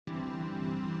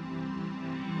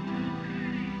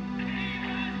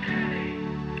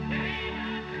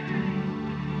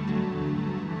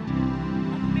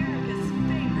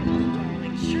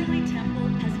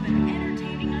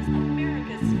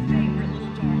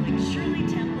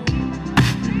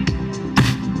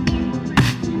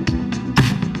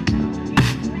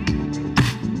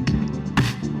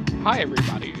Hi,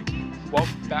 everybody.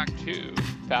 Welcome back to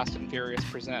Fast and Furious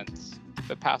Presents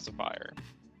The Pacifier.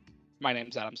 My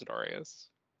name's Adam Zadorius.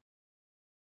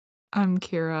 I'm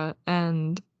Kira,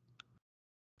 and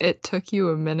it took you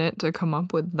a minute to come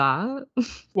up with that?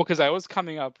 Well, because I was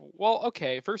coming up... Well,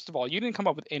 okay, first of all, you didn't come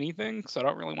up with anything, so I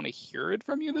don't really want to hear it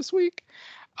from you this week.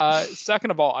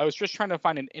 Second of all, I was just trying to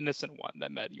find an innocent one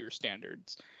that met your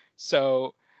standards.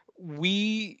 So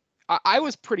I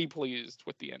was pretty pleased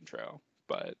with the intro,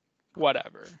 but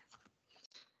whatever.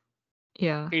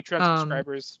 Yeah. Patreon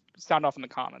subscribers, sound off in the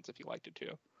comments if you liked it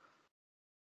too.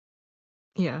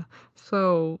 Yeah.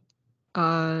 So,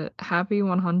 happy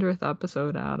 100th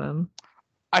episode, Adam.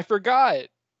 I forgot.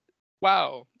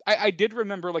 Wow. I did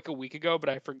remember like a week ago, but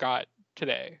I forgot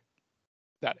today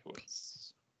that it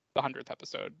was the 100th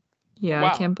episode. Yeah,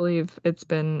 Wow. I can't believe it's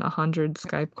been 100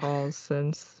 Skype calls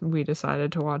since we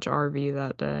decided to watch RV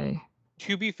that day.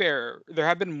 To be fair, there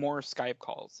have been more Skype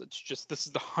calls. It's just this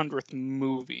is the 100th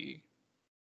movie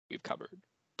we've covered.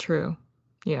 True.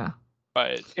 Yeah.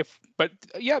 But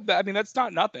yeah, I mean that's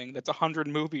not nothing. That's 100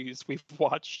 movies we've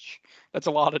watched. That's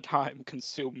a lot of time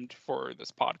consumed for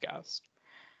this podcast.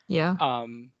 Yeah.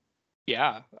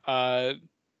 Yeah.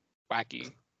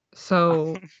 Wacky.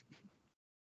 So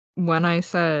when I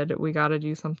said we got to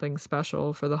do something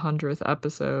special for the 100th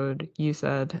episode, you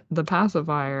said the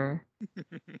Pacifier.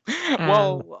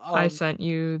 Well, I sent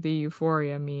you the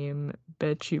Euphoria meme.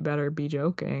 Bitch, you better be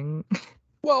joking.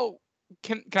 Well,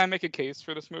 can I make a case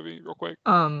for this movie real quick?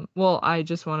 Well, I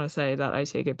just want to say that I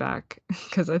take it back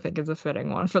because I think it's a fitting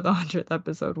one for the 100th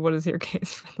episode. What is your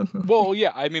case for the movie? Well,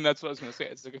 yeah, I mean that's what I was gonna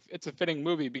say. It's a fitting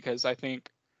movie because I think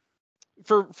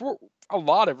for a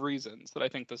lot of reasons that I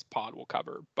think this pod will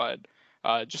cover. But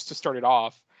just to start it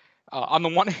off, on the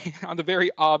one hand, on the very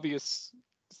obvious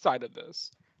side of this,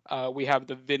 we have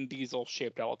the Vin Diesel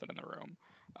shaped elephant in the room,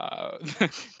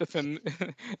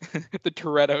 the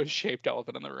Toretto shaped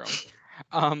elephant in the room.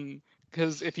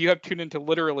 Because if you have tuned into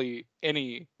literally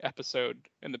any episode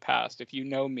in the past, if you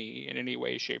know me in any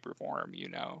way, shape, or form, you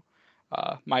know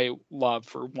my love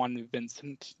for one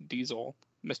Vincent Diesel,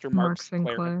 Mr. Mark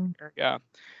Sinclair. Yeah.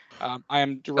 I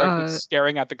am directly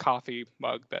staring at the coffee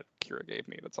mug that Kira gave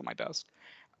me that's on my desk.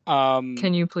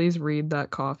 Can you please read that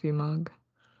coffee mug?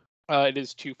 It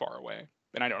is too far away,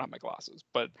 and I don't have my glasses.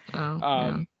 But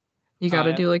yeah. You got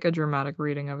to do like a dramatic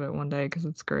reading of it one day because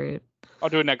it's great. I'll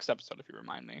do it next episode if you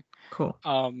remind me. Cool.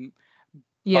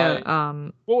 Yeah.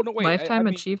 Well, no, wait. Lifetime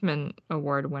Achievement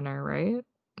Award winner, right?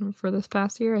 For this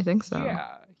past year, I think so.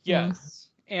 Yeah. Yes.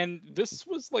 Yeah. And this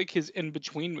was like his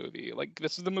in-between movie. Like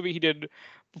this is the movie he did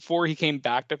before he came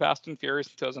back to Fast and Furious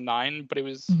in 2009, but it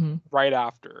was right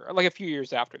after, like a few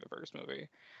years after the first movie.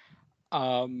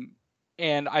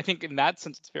 And I think in that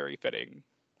sense it's very fitting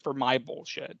for my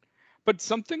bullshit. But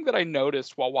something that I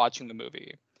noticed while watching the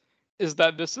movie is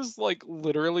that this is like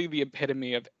literally the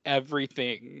epitome of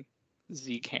everything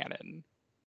Z canon.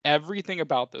 Everything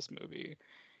about this movie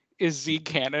is Z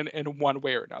canon in one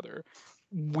way or another.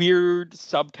 Weird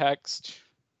subtext,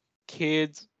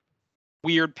 kids,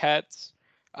 weird pets,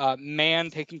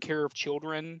 man taking care of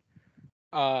children,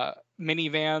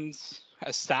 minivans,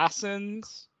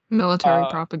 assassins, military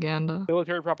propaganda,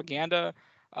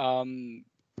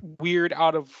 weird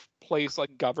out of place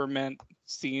like government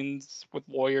scenes with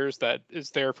lawyers that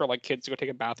is there for like kids to go take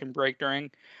a bathroom break during.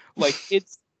 Like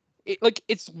it's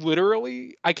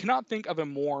literally, I cannot think of a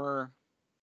more,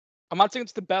 I'm not saying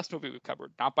it's the best movie we've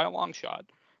covered, not by a long shot,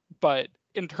 but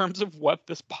in terms of what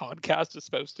this podcast is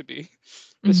supposed to be,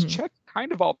 this checks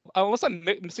kind of all, unless I'm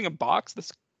missing a box,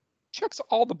 this checks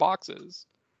all the boxes.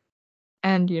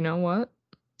 And you know what?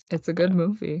 It's a good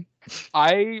movie.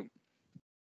 I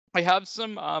have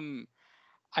some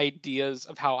ideas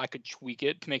of how I could tweak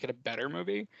it to make it a better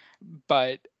movie,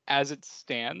 but as it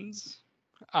stands,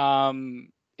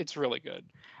 it's really good.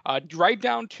 Right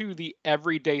down to the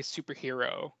everyday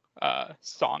superhero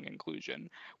song inclusion,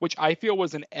 which I feel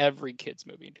was in every kids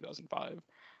movie in 2005.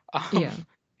 Yeah.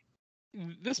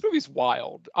 This movie's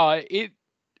wild. It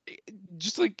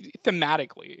just like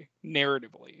thematically,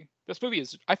 narratively, this movie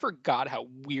is, I forgot how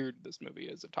weird this movie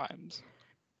is at times.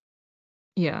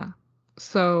 Yeah.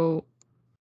 So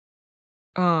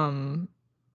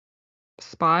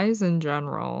spies in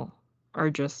general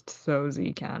are just so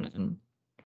Z canon.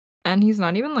 And he's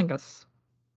not even like a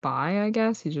spy, I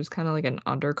guess. He's just kind of like an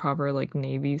undercover like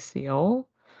Navy SEAL.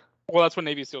 Well, that's what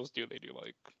Navy SEALs do. They do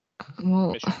like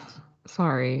missions.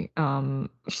 Sorry. Kira's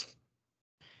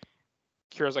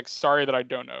like, sorry that I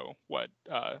don't know what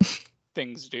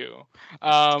things do.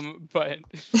 But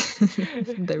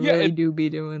they really do be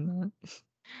doing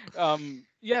that.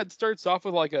 Yeah, it starts off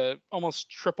with like a almost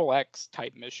triple X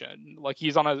type mission. Like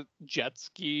he's on a jet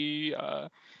ski.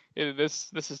 This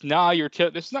is not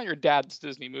this is not your dad's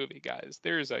Disney movie, guys.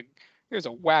 There's a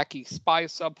wacky spy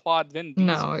subplot. Vin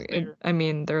No, Diesel's there. I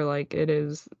mean, they're like, it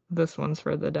is, this one's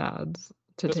for the dads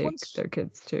to This take one's their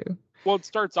kids to. well, it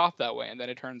starts off that way, and then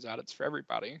it turns out it's for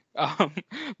everybody. Yeah.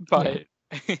 But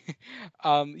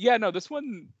yeah, no, this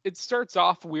one it starts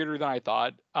off weirder than I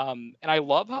thought. And I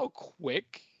love how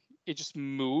quick it just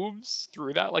moves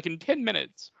through that. Like in 10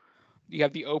 minutes, you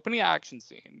have the opening action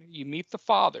scene. You meet the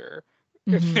father.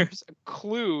 If Hmm. there's a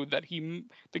clue that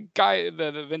the guy,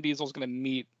 the Vin Diesel's gonna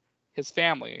meet his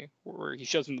family, where he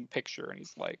shows him the picture, and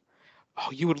he's like, "Oh,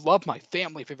 you would love my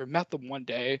family if you ever met them one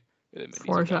day." And then Vin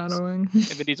Diesel goes, Foreshadowing. and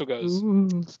Vin Diesel goes,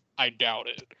 Ooh. I doubt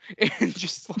it. And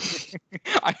just like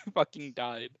I fucking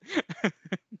died.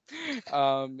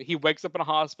 He wakes up in a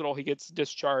hospital, he gets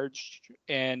discharged,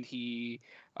 and he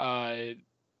uh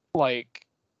like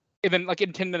and then like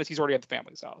in 10 minutes he's already at the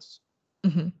family's house.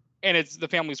 Hmm. And it's the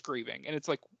family's grieving. And it's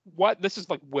like, what? This is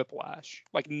like whiplash.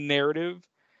 Like narrative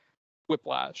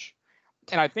whiplash.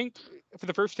 And I think for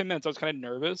the first 10 minutes I was kind of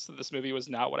nervous that this movie was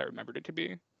not what I remembered it to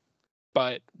be.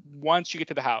 But once you get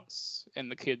to the house and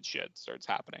the kid shit starts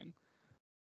happening,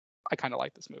 I kind of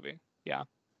like this movie. Yeah.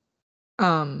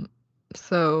 Um,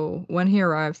 so when he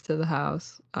arrives to the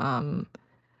house,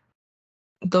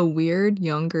 the weird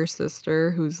younger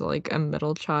sister who's like a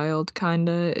middle child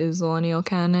kinda is millennial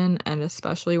canon, and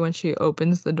especially when she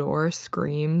opens the door,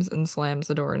 screams and slams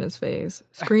the door in his face.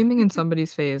 Screaming in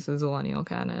somebody's face is millennial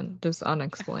canon, just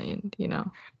unexplained, you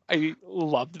know. I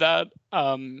loved that.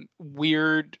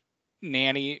 Weird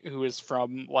nanny who is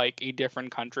from like a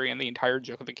different country, and the entire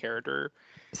joke of the character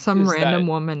Some is that random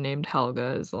woman named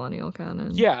Helga is millennial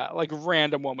canon. yeah, like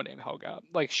random woman named Helga.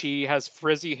 Like she has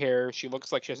frizzy hair, she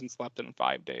looks like she hasn't slept in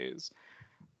 5 days.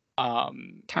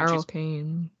 And Carol she's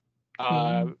Kane,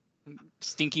 uh Queen.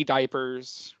 stinky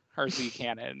diapers are Z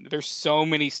canon. There's so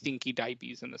many stinky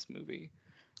diapies in this movie.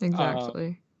 Um,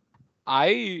 Exactly.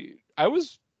 I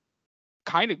was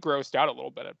kind of grossed out a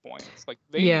little bit at points. Like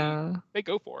Yeah, they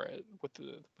go for it with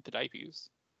the diapers.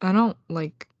 I don't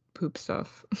like poop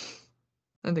stuff.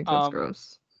 I think that's Um,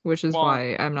 gross, which is well,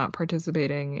 why I'm not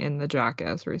participating in the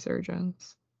Jackass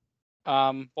resurgence.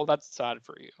 well, that's sad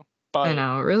for you, I but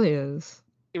know, it really is.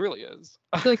 it really is.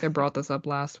 I feel like I brought this up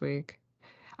last week.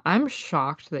 I'm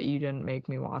shocked that you didn't make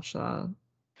me watch that.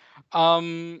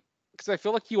 Because I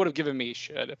feel like he would have given me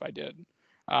shit if I did.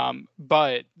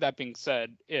 But that being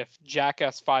said, if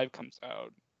Jackass 5 comes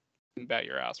out, you can bet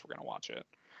your ass we're gonna watch it.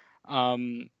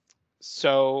 Um,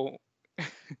 so,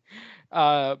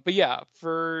 but yeah,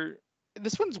 for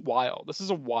this one's wild. This is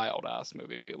a wild ass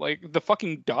movie. Like the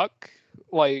fucking duck,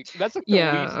 like that's like the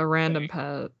Yeah, least a random thing.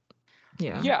 pet.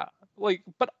 Yeah. Yeah, like,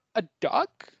 but a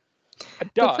duck, a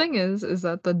The duck. thing is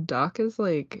that the duck is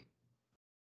like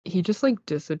he just like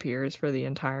disappears for the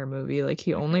entire movie. Like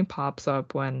he only Mhm. pops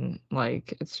up when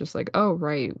like it's just like, oh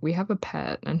right, we have a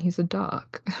pet and he's a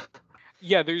duck.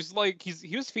 Yeah, there's like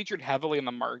he was featured heavily in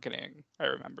the marketing. I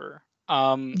remember.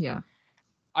 Yeah.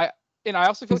 I and I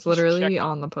also feel like He's he's literally Chekhov.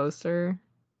 on the poster.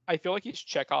 I feel like he's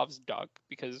Chekhov's duck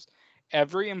because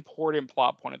every important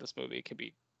plot point of this movie can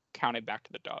be counted back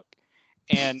to the duck.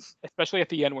 And especially at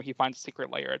the end when he finds secret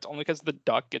layer, it's only because the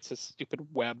duck gets his stupid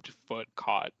webbed foot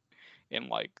caught in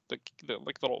like the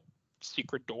like little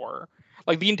secret door.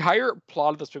 Like the entire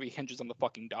plot of this movie hinges on the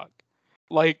fucking duck.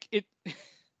 Like it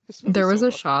this There movie's was so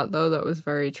a fucking shot though that was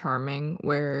very charming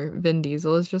where Vin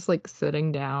Diesel is just like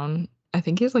sitting down. I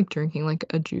think he's like drinking like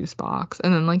a juice box,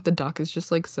 and then like the duck is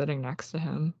just like sitting next to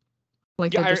him.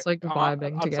 Like yeah, they're just like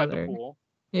vibing outside the together. pool.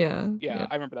 Yeah, Yeah, yeah,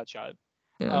 I remember that shot.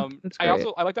 yeah. It's great.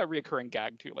 I like that reoccurring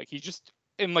gag too. Like he's just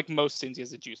in like most scenes he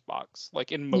has a juice box.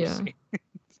 Like in most Yeah. scenes.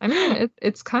 I mean,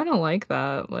 it's kind of like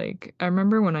that. Like I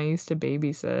remember when I used to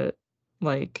babysit,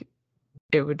 like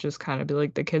it would just kind of be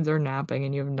like the kids are napping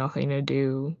and you have nothing to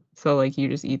do, so like you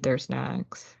just eat their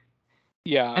snacks.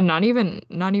 Yeah, And not even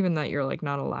that you're like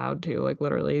not allowed to. Like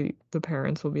literally the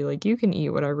parents will be like, you can eat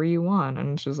whatever you want.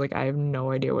 And it's just like I have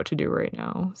no idea what to do right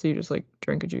now. So you just like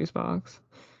drink a juice box.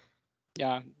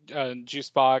 yeah. Juice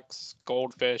box,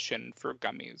 goldfish, and fruit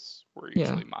gummies were Yeah.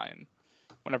 usually mine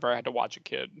whenever I had to watch a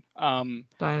kid.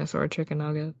 Dinosaur chicken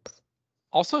nuggets.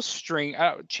 Also string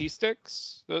cheese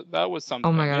sticks. That was Oh my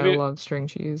something. God, I Maybe love string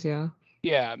cheese, yeah.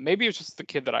 yeah, maybe it was just the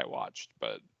kid that I watched,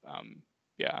 but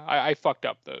yeah, I fucked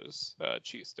up those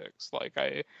cheese sticks. Like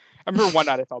I remember one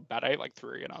night I felt bad. I ate like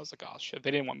three, and I was like, oh shit,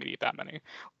 they didn't want me to eat that many.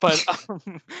 But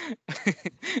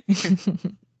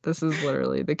This is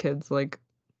literally the kids like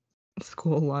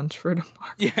school lunch for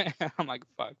tomorrow. Yeah, I'm like,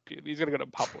 fuck, dude. He's gonna go to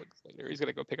Publix later. He's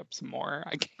gonna go pick up some more.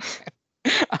 I can't.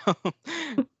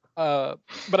 Um, uh,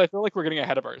 but I feel like we're getting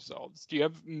ahead of ourselves. Do you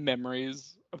have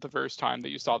memories of the first time that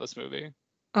you saw this movie?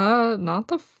 Not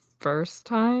the first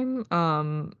time.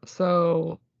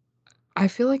 So I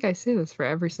feel like I say this for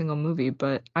every single movie,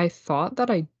 but I thought that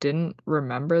I didn't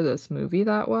remember this movie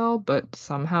that well, but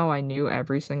somehow I knew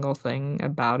every single thing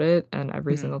about it and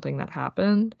every Mhm. single thing that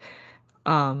happened.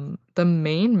 The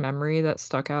main memory that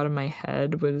stuck out in my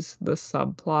head was the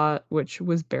subplot, which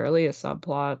was barely a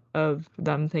subplot, of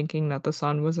them thinking that the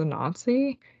son was a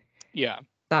Nazi. Yeah,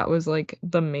 That was like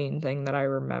the main thing that I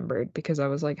remembered because I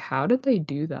was like, how did they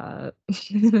do that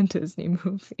in a Disney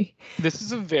movie? this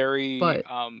is a very But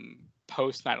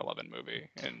post 9/11 movie,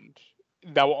 and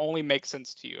that will only make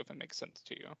sense to you if it makes sense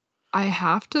to you. I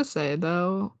have to say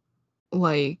though,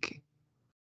 like,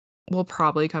 we'll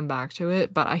probably come back to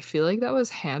it, but I feel like that was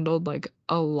handled like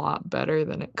a lot better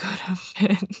than it could have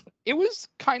been. It was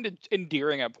kind of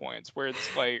endearing at points where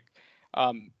it's like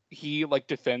he like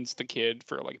defends the kid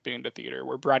for like being into theater,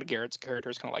 where Brad Garrett's character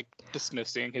is kind of like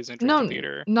dismissing his interest in No,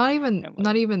 theater, not even and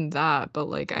not like even that, but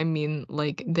like I mean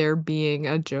like there being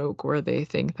a joke where they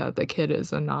think that the kid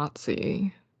is a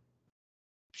Nazi.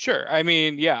 sure. I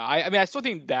mean, yeah. I mean, I still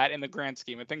think that in the grand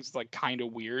scheme of things is like kind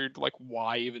of weird. Like,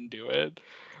 why even do it?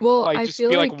 Well, Like, I just feel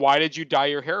be like, like why did you dye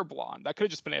your hair blonde? That could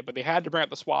have just been it, but they had to bring out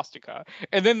the swastika.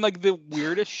 And then like the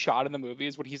weirdest shot in the movie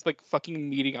is when he's like fucking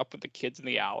meeting up with the kids in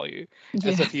the alley,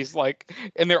 as yeah. if he's like,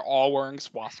 and they're all wearing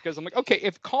swastikas. I'm like, okay,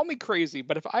 if call me crazy,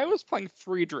 but if I was playing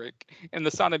Friedrich in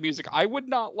The Sound of Music, I would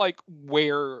not like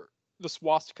wear the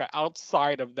swastika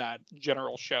outside of that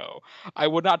general show. I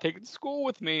would not take it to school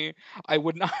with me. I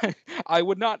would not. I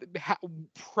would not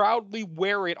proudly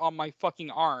wear it on my fucking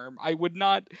arm. I would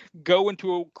not go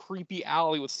into a creepy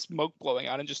alley with smoke blowing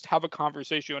out and just have a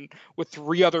conversation with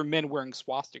three other men wearing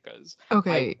swastikas. I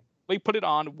Okay. they put it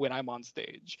on when I'm on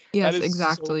stage. That Yes, is so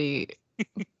exactly.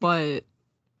 But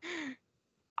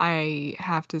I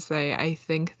have to say I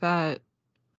think that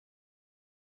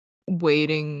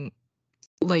waiting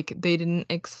like they didn't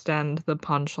extend the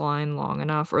punchline long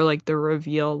enough or like the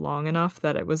reveal long enough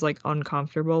that it was like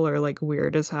uncomfortable or like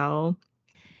weird as hell.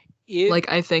 it Like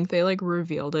I think they like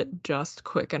revealed it just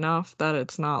quick enough that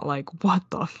it's not like what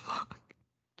the fuck.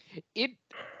 it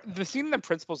the scene in the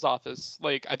principal's office,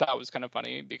 like I thought was kind of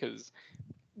funny because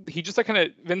he just like kind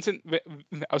of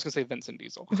I was gonna say Vincent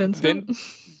Diesel. Vincent?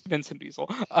 Vincent Diesel.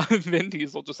 Vin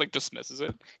Diesel just like dismisses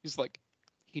it. He's like,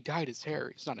 he dyed his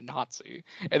hair. He's not a Nazi.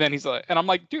 And then he's like, and I'm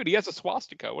like, dude, he has a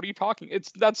swastika. What are you talking?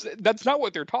 It's that's not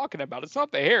what they're talking about. It's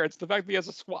not the hair. It's the fact that he has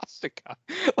a swastika.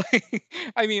 Like,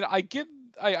 I mean,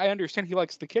 I understand he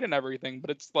likes the kid and everything, but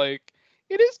it's like,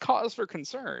 it is cause for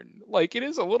concern. Like, it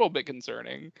is a little bit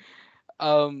concerning.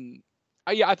 Um,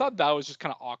 yeah, I thought that was just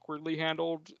kind of awkwardly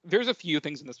handled. There's a few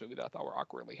things in this movie that I thought were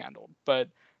awkwardly handled, but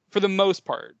for the most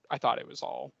part, I thought it was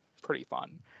all pretty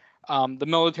fun. The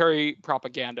military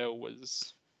propaganda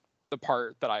was the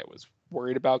part that I was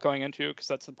worried about going into because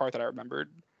that's the part that I remembered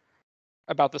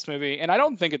about this movie, and I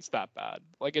don't think it's that bad.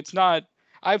 Like, it's not.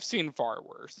 I've seen far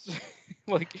worse.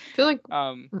 Like, I feel like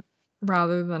um,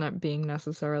 rather than it being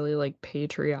necessarily like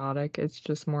patriotic, it's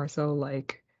just more so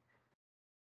like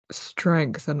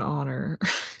strength and honor.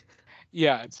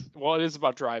 yeah, it is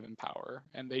about drive and power,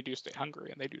 and they do stay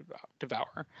hungry and they do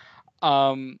devour.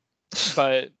 Um,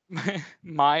 but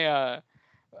my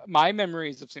my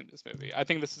memories of seeing this movie, I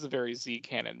think this is a very Z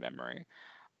canon memory.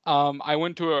 I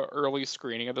went to an early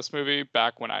screening of this movie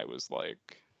back when I was like,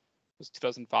 it was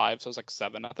 2005, so I was like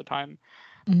 7 at the time.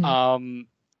 Mhm. Um,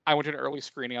 I went to an early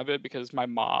screening of it because my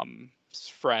mom's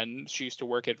friend, she used to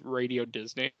work at Radio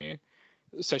Disney,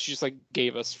 so she just like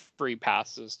gave us free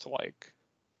passes to like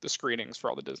the screenings for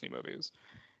all the Disney movies.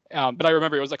 But I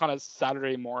remember it was like on a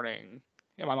Saturday morning,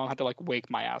 and my mom had to like wake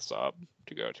my ass up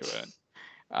to go to it.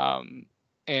 Um,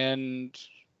 and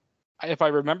if I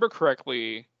remember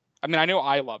correctly, I mean, I know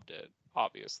I loved it,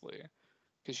 obviously,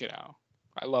 because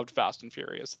I loved Fast and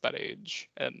Furious at that age,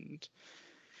 and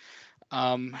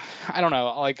I don't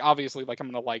know, like obviously, like I'm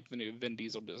gonna like the new Vin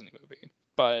Diesel Disney movie,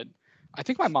 but I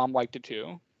think my mom liked it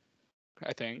too.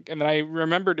 I think, and then I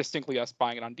remember distinctly us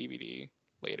buying it on DVD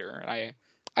later, and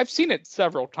I've seen it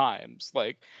several times.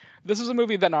 Like, this is a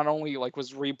movie that not only like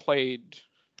was replayed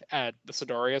at the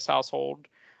Sidorius household,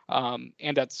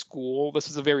 and at school. This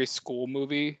is a very school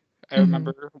movie. I Mhm.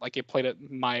 remember like it played at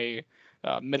my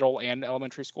middle and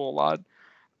elementary school a lot.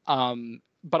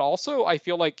 But also, I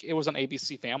feel like it was on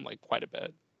ABC Family quite a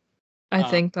bit. I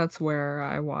Um, think that's where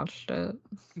I watched it.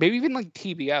 maybe even like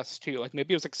TBS too. Like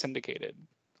maybe it was like syndicated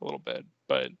a little bit,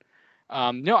 but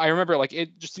No, I remember like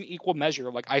it just in equal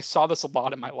measure. Like I saw this a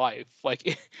lot in my life,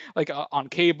 like on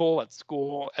cable, at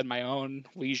school, at my own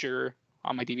leisure,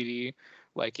 on my DVD.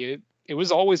 Like it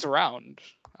was always around.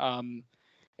 Um,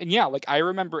 and yeah, like I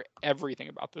remember everything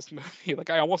about this movie. Like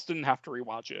I almost didn't have to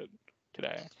rewatch it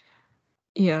today.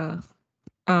 Yeah.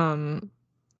 Um,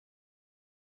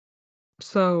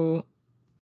 so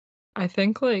I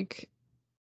think like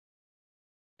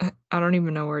I don't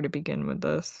even know where to begin with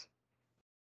this.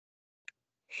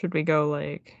 Should we go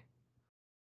like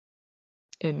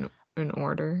in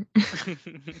order?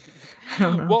 I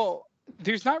don't know. Well,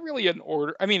 there's not really an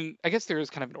order. I mean, I guess there is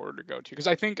kind of an order to go to because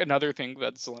I think another thing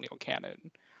that's Zillennial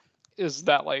canon is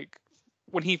that like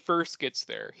when he first gets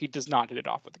there, he does not hit it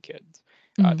off with the kids.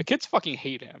 Mhm, The kids fucking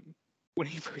hate him when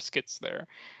he first gets there,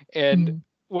 and mhm,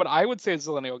 what I would say is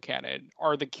Zillennial canon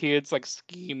are the kids like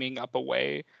scheming up a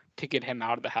way to get him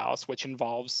out of the house, which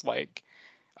involves like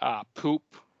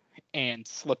poop and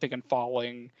slipping and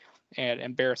falling and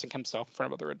embarrassing himself in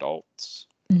front of other adults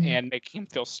mhm. and making him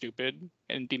feel stupid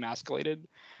and demasculated.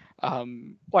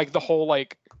 Like the whole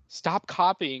like stop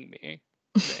copying me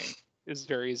thing is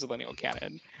very Zillennial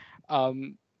canon.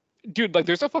 Um, dude, like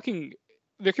there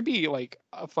could be like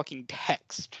a fucking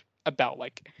text about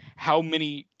like how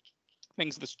many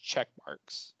things this check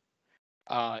marks.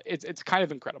 It's kind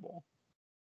of incredible.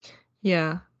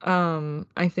 Yeah,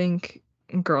 I think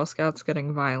Girl Scouts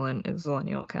getting violent is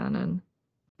millennial canon.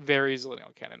 Very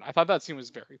Zillennial canon. I thought that scene was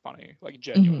very funny, like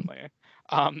Mhm, genuinely.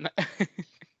 Um,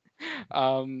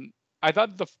 um, I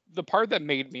thought the part that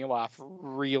made me laugh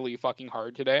really fucking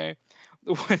hard today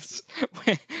was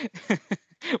when,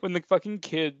 when the fucking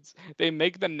kids they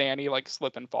make the nanny like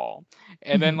slip and fall,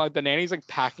 and then mhm. like the nanny's like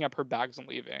packing up her bags and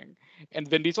leaving, and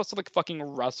Vin Diesel's to like fucking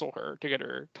wrestle her to get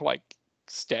her to like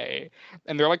stay,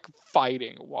 and they're like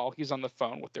fighting while he's on the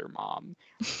phone with their mom,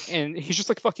 and he's just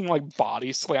like fucking like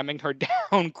body slamming her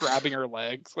down, grabbing her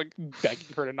legs, like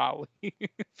begging her to not leave.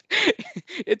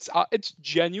 It's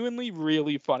genuinely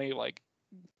really funny, like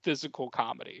physical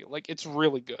comedy. Like it's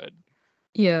really good.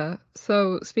 Yeah,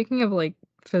 so speaking of, like,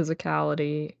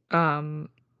 physicality,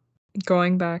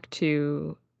 going back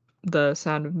to the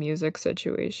Sound of Music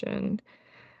situation,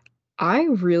 I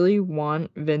really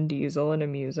want Vin Diesel in a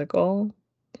musical.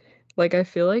 Like, I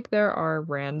feel like there are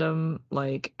random,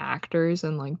 like, actors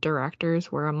and, like,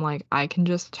 directors where I'm like, I can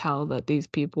just tell that these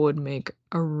people would make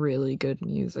a really good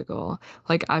musical.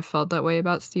 Like, I felt that way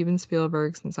about Steven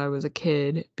Spielberg since I was a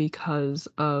kid because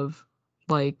of,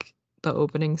 like, the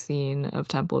opening scene of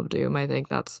Temple of Doom. I think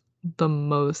that's the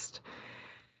most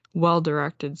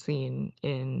well-directed scene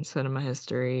in cinema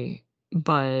history,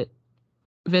 but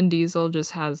Vin Diesel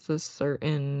just has this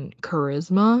certain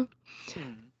charisma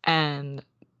Mm. and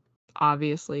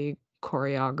obviously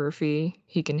choreography.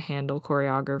 He can handle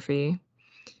choreography.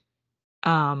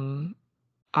 Um,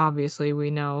 obviously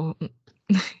we know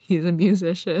he's a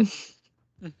musician,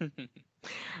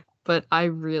 but I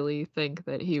really think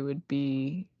that he would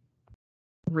be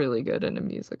really good in a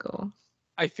musical.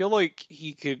 I feel like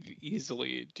he could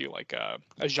easily do like a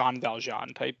Jean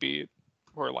Valjean type beat,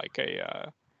 or like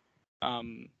a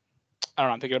I don't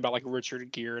know. I'm thinking about like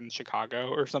Richard Gere in Chicago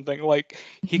or something. Like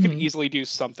he could Mhm. easily do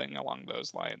something along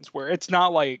those lines, where it's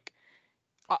not like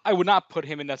I would not put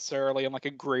him in necessarily in like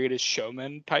a Greatest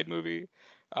Showman type movie,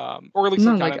 or at least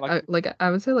No, like kind of like like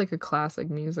I would say like a classic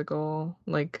musical,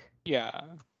 yeah,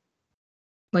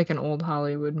 like an old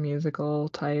Hollywood musical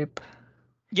type.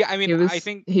 yeah. I mean, I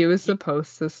think He was he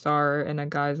supposed to star in a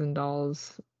Guys and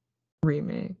Dolls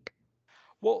remake.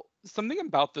 well something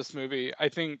about this movie. I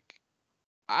think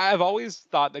I've always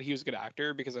thought that he was a good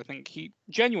actor because I think he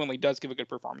genuinely does give a good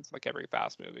performance in like every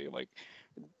Fast movie. Like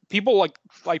people like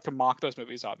to mock those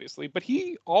movies obviously, but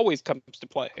he always comes to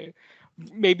play.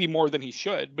 Maybe more than he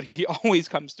should, but he always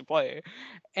comes to play.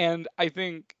 And I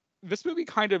think this movie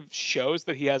kind of shows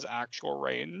that he has actual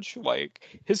range.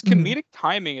 Like his Mhm, comedic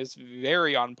timing is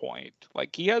very on point.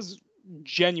 Like he has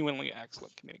genuinely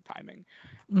excellent comedic timing,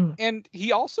 mm, and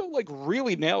he also like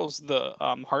really nails the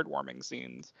heartwarming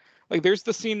scenes. Like there's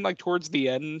the scene like towards the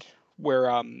end where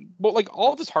well like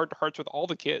all of his heart to hearts with all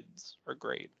the kids are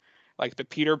great. Like the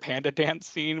Peter Panda dance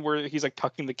scene where he's like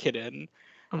tucking the kid in.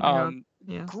 oh my god, Um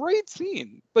yeah. Great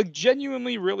scene. Like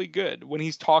genuinely really good when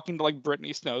he's talking to like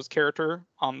Brittany Snow's character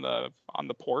on the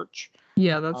porch.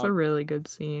 Yeah, that's a Um really good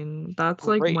scene. That's,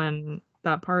 like, Great. when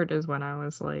that part is when I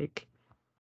was like,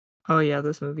 "Oh, yeah,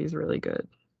 this movie's really good."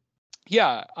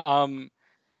 Yeah,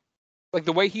 like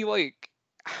the way he like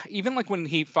even like when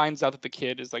he finds out that the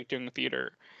kid is like doing the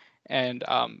theater and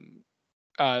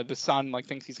the son like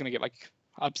thinks he's gonna get like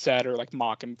upset or like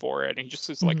mock him for it, and he just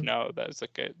is like, Mhm, no, that's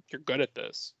like you're good at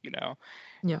this, you know.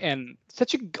 Yeah. and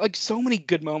such a like so many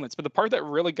good moments. But the part that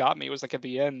really got me was like at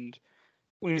the end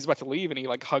when he's about to leave and he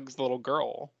like hugs the little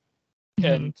girl, Hmm.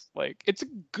 and like it's a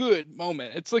good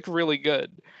moment. It's like really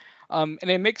good. And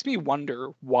it makes me wonder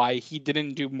why he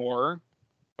didn't do more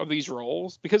of these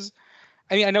roles, because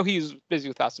I mean I know he's busy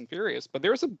with Fast and Furious, but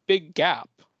there's a big gap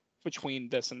between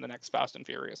this and the next Fast and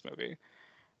Furious movie.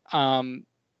 Um,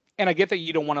 and I get that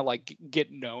you don't want to like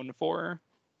get known for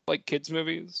like kids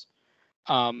movies.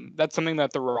 That's something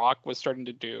that The Rock was starting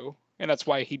to do, and that's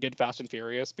why he did Fast and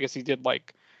Furious, because he did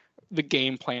like the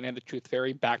Game Plan and the Tooth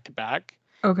Fairy back to back,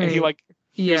 and Okay. he was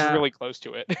Yeah. really close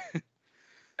to it.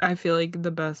 I feel like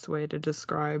the best way to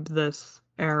describe this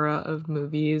era of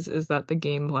movies is that the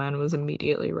game plan was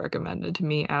immediately recommended to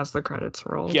me as the credits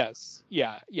rolled. Yes,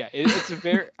 yeah, yeah. It's a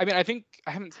very. I mean, I think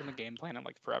I haven't seen the Game Plan in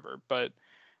like forever, but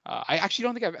I actually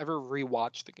don't think I've ever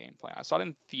rewatched the Game Plan. I saw it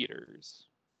in theaters,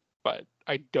 but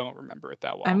I don't remember it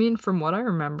that I well. mean, from what I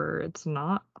remember, it's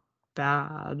not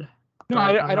bad, No, but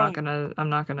I don't. I'm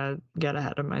not gonna get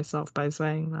ahead of myself by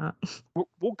saying that.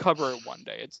 We'll cover it one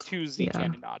day. It's too Z Yeah.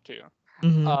 canon not to.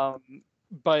 Hmm.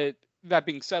 But that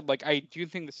being said, like I do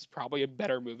think this is probably a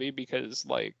better movie because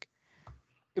like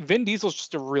Vin Diesel's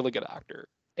just a really good actor,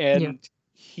 Yeah. and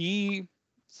he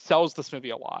sells this movie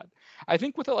a lot. I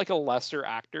think with like a lesser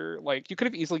actor, like you could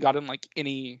have easily gotten like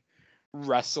any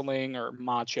wrestling or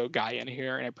macho guy in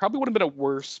here, and it probably would have been a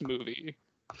worse movie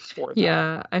for that.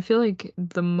 Yeah, I feel like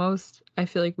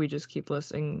we just keep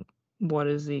listing what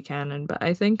is Z canon, but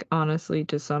I think honestly,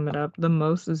 to sum it up, the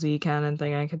most Z canon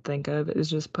thing I could think of is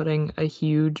just putting a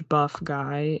huge buff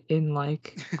guy in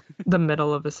like the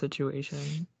middle of a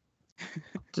situation.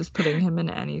 Just putting him in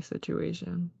any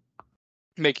situation.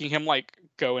 Making him like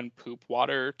go and poop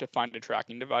water to find a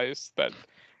tracking device that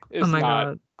Oh is my not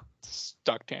God,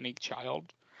 stuck to any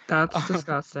child. that's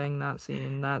disgusting, that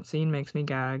scene. That scene makes me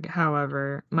gag.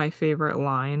 However, my favorite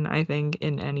line, I think,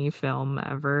 in any film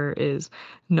ever is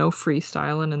no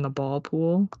freestyling in the ball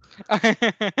pool.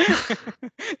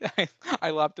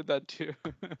 I laughed at that too.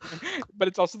 But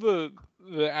it's also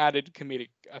the added comedic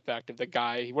effect of the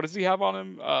guy. What does he have on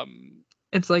him?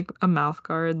 It's like a mouth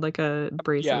guard, like a Yeah,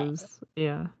 braces.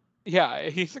 Yeah. yeah.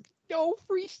 He's like, no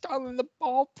freestyle in the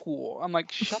ball pool. I'm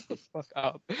like, shut the fuck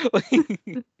up.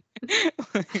 Like,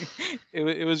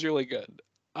 it was really good.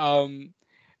 Um,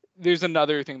 there's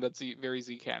another thing that's very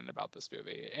Z canon about this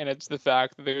movie, and it's the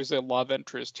fact that there's a love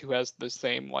interest who has the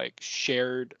same like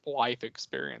shared life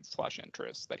experience slash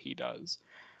interest that he does.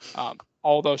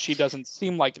 Although she doesn't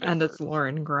seem like it at And it's first,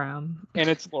 Lauren Graham. and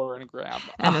it's Lauren Graham.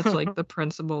 And it's like the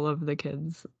principal of the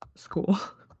kids' school.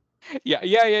 Yeah.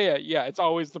 It's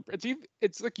always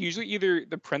it's like usually either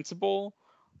the principal,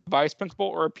 vice principal,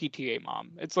 or a PTA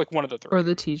mom. It's like one of the Or three.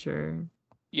 the teacher.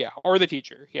 Yeah, or the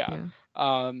teacher. Yeah.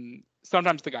 Yeah.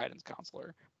 Sometimes the guidance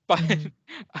counselor. But Hmm.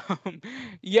 um,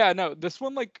 yeah, no, this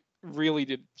one like really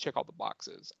did check all the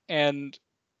boxes, and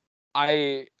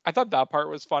I thought that part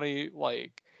was funny.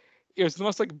 Like, it was the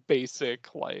most like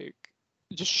basic like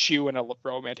just shoe in a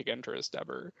romantic interest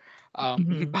ever.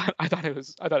 Hmm. But I thought it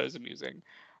was amusing.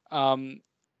 Um,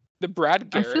 the Brad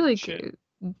I feel Garrett like shit.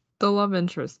 the love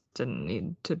interest didn't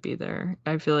need to be there.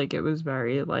 I feel like it was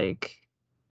very like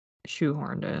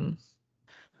shoehorned in.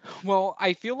 Well,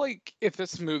 I feel like if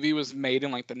this movie was made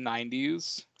in like the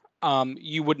 90s,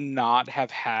 you would not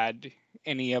have had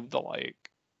any of the like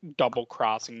double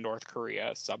crossing North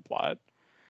Korea subplot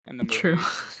in the True. movie.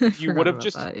 I You would forgot have about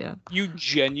just that, yeah. you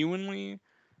genuinely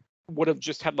would have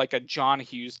just had like a John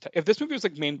Hughes. If this movie was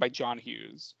like made by John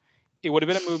Hughes, it would have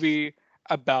been a movie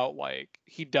about like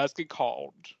he does get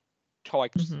called to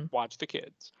like just Hmm. watch the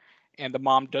kids, and the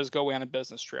mom does go away on a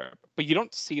business trip, but you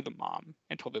don't see the mom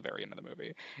until the very end of the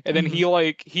movie, and then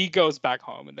Hmm. he goes back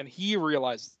home, and then he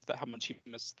realizes that how much he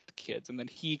missed the kids, and then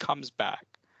he comes back,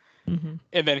 Hmm.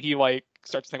 and then he like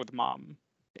starts to think with the mom,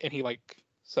 and he like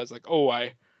says like, oh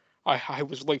I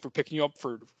was late for picking you up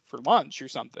for lunch or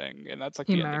something, and that's like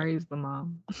He the ending of the. marries the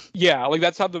mom. Yeah, like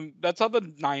that's how the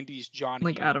 '90s John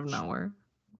Like out Hughes. of nowhere.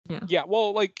 Yeah. Yeah,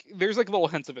 well, like there's like little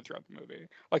hints of it throughout the movie,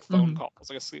 like phone Hmm. calls,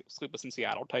 like a Sleepless in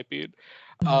Seattle type beat.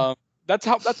 Hmm. Um, that's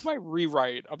my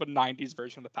rewrite of a '90s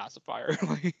version of the Pacifier.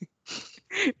 Like,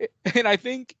 and I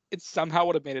think it somehow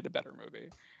would have made it a better movie.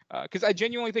 Because I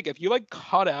genuinely think if you like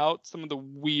cut out some of the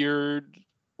weird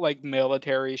like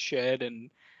military shit and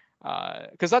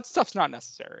because that stuff's not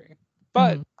necessary.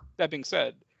 But Hmm. that being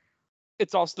said,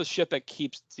 it's also the shit that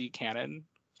keeps Z canon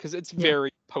because it's Yeah.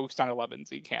 very post 9/11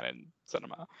 Z canon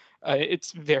cinema.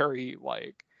 It's very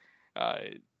like uh,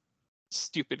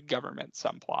 stupid government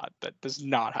subplot that does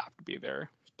not have to be there,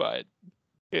 but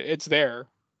it's there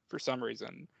for some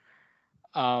reason.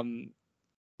 Um,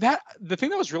 the thing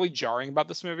that was really jarring about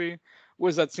this movie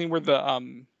was that scene where the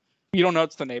you don't know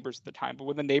it's the neighbors at the time, but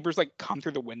when the neighbors like come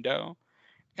through the window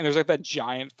and there's like that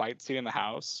giant fight scene in the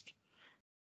house,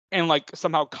 and like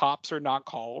somehow cops are not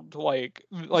called, like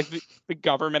the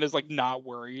government is like not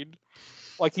worried,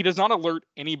 like he does not alert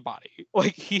anybody,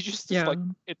 like he just is Yeah. like,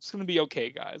 it's gonna be okay,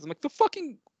 guys. I'm like, the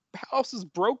fucking house is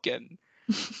broken.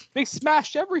 They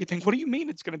smashed everything. What do you mean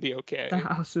it's gonna be The okay?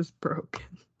 house is broken.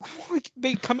 Like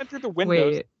they come in through the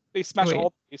windows, Wait, they smash wait, all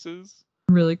the faces.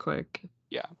 really quick.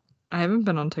 Yeah. I haven't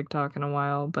been on TikTok in a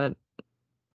while, but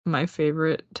my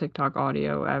favorite TikTok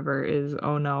audio ever is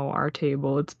 "Oh no, our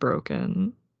table, it's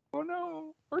broken." Oh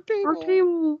no, our Our table.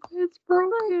 table, it's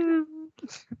broken.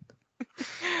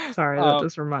 Sorry, that um,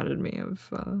 just reminded me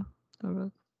of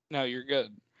it. no, you're good.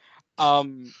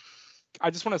 Um, I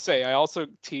just want to say I also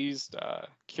teased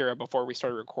Kira before we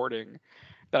started recording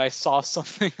that I saw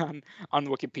something on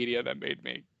Wikipedia that made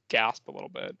me gasp a little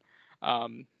bit.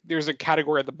 There's a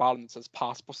category at the bottom that says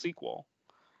possible sequel,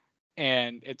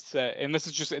 and and this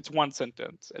is just, it's one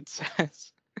sentence. It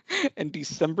says, in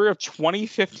December of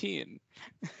 2015,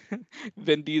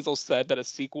 Vin Diesel said that a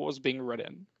sequel was being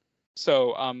written.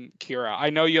 So, Kira, I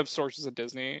know you have sources at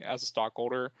Disney as a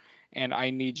stockholder, and I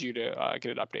need you to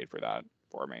get an update for that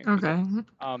for me, because Okay.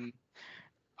 um,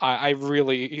 I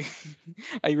really,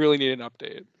 I really need an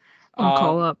update. I'll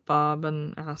call Um, up Bob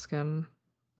and ask him.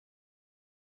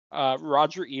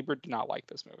 Roger Ebert did not like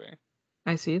this movie.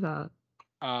 I see that.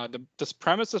 This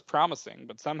premise is promising,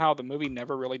 but somehow the movie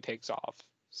never really takes off,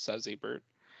 says Ebert.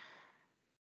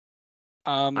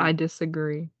 I Um,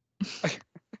 disagree.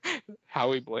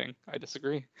 Howie Bling, I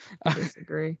disagree. I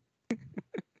disagree.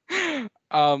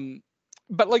 um,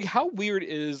 but like, how weird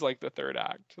is like the third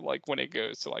act, like when it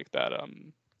goes to like that,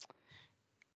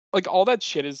 like all that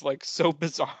shit is like so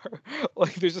bizarre.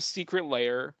 Like there's a secret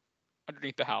layer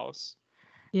underneath the house,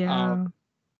 um, Yeah.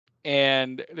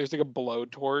 and there's like a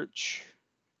blowtorch,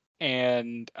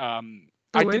 and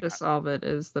The way to solve it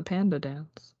is the panda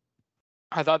dance.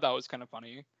 I thought that was kind of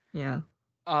funny. Yeah.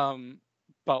 Um,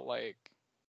 but like,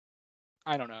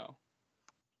 I don't know.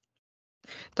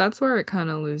 That's where it kind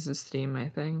of loses steam, I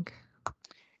think.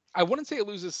 I wouldn't say it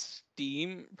loses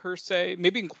steam per se,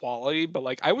 maybe in quality, but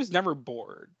like I was never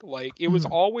bored. Like it was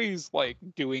Mhm. always like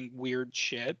doing weird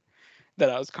shit that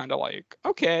I was kind of like,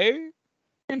 okay,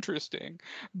 interesting.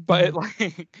 But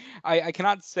Mhm. like I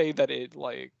cannot say that it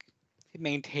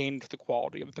maintained the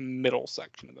quality of the middle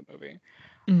section of the movie.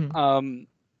 Mhm. Um,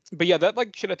 but yeah, that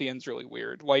like shit at the end's really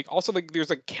weird. Like also like there's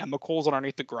like chemicals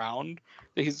underneath the ground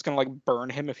that he's gonna like burn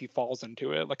him if he falls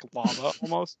into it, like lava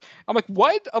almost. I'm like,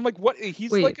 what? I'm like, what? Wait,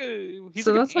 He's so like an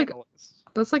analyst.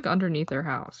 that's like underneath their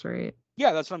house, right?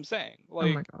 Yeah, that's what I'm saying. Oh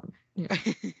my Like, god. Yeah.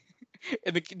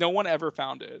 and no one ever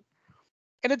found it.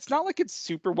 And it's not like it's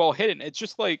super well hidden. It's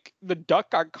just like the duck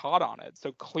got caught on it,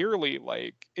 so clearly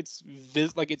like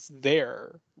like it's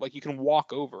there. Like you can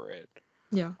walk over it.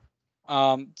 Yeah.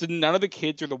 Did none of the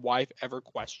kids or the wife ever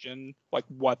question like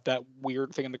what that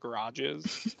weird thing in the garage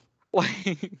is?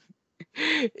 Like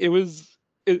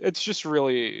it's just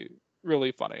really,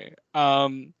 really funny.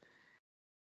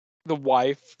 The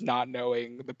wife not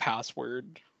knowing the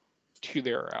password to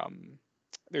their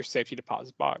safety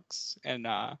deposit box, and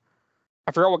I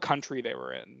forgot what country they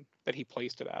were in that he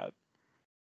placed it at.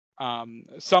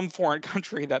 Some foreign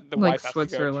country that the Like wife has to go to.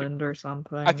 Switzerland or I think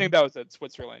something. that was it,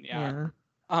 Switzerland, yeah. Yeah.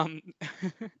 Um,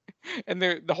 and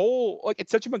the whole, like,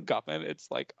 it's such a MacGuffin. It's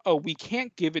like, oh, we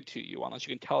can't give it to you unless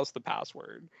you can tell us the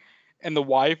password. And the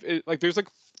wife, like, there's like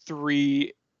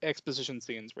three exposition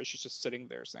scenes where she's just sitting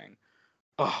there saying,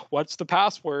 "Oh, what's the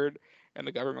password?" And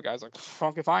the government guy's like,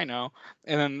 "Fuck if I know."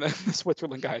 And then the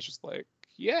Switzerland guy's just like,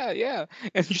 "Yeah, yeah."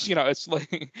 And just, it's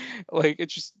like, like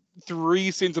it's just three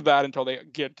scenes of that until they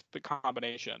get the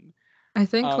combination. I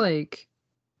think Um, like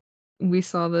we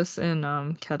saw this in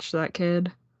Catch That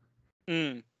Kid.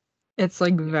 mm, It's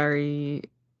like yeah, very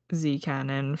Z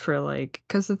canon for like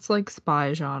cuz it's like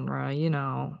spy genre, you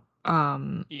know.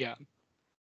 yeah.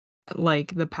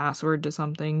 Like the password to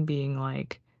something being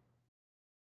like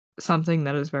something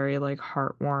that is very like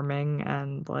heartwarming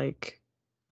and like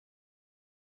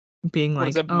being What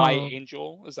is like, it? My "Oh,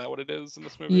 Angel? Is that what it is in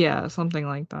this movie? yeah, something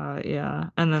like that." Yeah.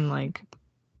 And then like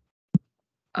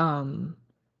um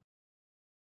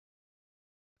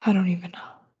I don't even know.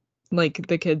 Like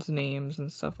the kids' names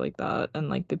and stuff like that and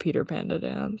like the Peter Panda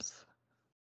dance.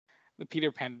 The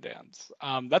Peter Pan dance.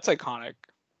 That's iconic.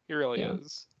 It really Yeah.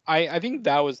 is. I think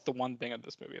that was the one thing of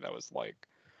this movie that was like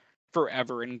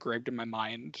forever engraved in my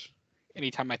mind.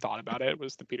 Anytime I thought about it,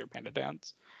 was the Peter Panda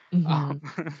dance. Um,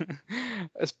 Mhm.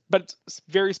 but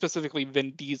very specifically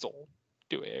Vin Diesel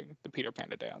doing the Peter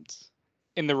Panda dance.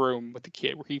 in the room with the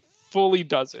kid where he fully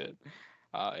does it.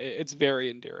 It's very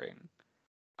endearing.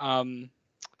 Um,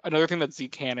 Another thing that's Z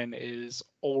canon is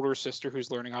older sister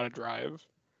who's learning how to drive,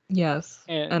 Yes,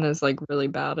 and and is like really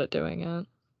bad at doing it.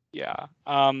 yeah,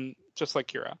 just like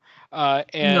Kira, No,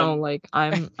 and like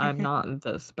I'm not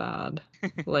this bad.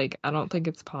 Like I don't think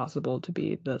it's possible to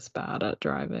be this bad at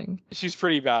driving. she's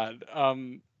pretty bad.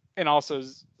 And also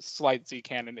slight Z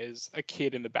canon is a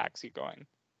kid in the backseat going,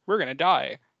 "We're gonna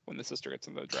die," when the sister gets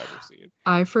in the driver's seat.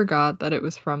 I forgot that it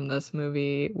was from this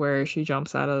movie where she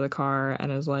jumps out of the car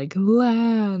and is like,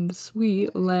 "Land,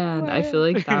 sweet land." I feel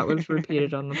What? like that was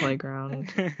repeated on the playground.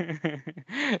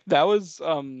 That was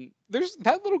there's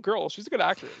that little girl, she's a good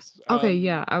actress. Okay,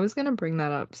 yeah, I was gonna bring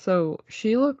that up. So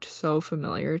she looked so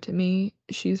familiar to me.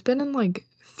 She's been in like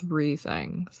three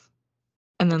things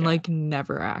and then Okay. like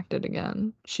never acted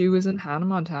again. She was in Hannah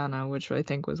Montana, which I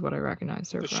think was what I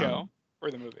recognized her The from. show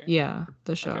or the movie? Yeah,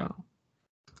 the Okay.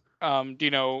 show. Do you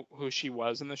know who she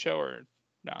was in the show or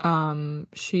no?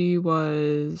 She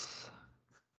was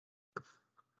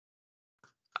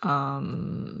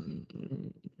um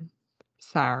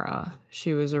Sarah.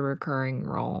 She was a recurring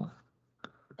role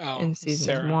Oh, in seasons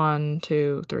Sarah. 1,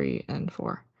 2, 3, and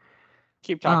 4.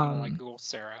 Keep talking while I Um, Google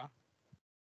Sarah.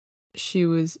 she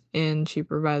was in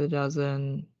Cheaper by the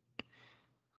Dozen,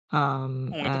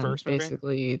 Only the and first movie.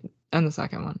 basically, and the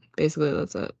second one. Basically,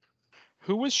 that's it.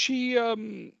 Who was she?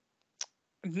 No,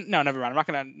 never mind. I'm not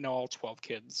gonna know all 12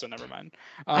 kids, so never mind.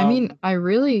 I mean, Um, I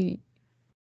really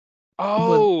would.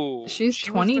 oh, She's she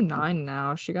was the 29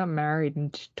 now. She got married in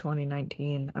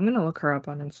 2019. I'm gonna look her up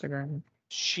on Instagram.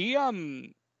 she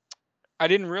I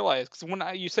didn't realize because when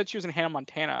you said she was in Hannah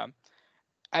Montana,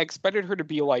 I expected her to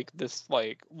be like this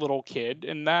like little kid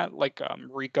in that, like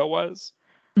Rico was,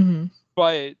 Hmm.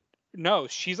 but no,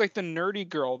 she's like the nerdy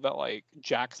girl that like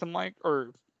Jackson liked,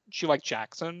 or she liked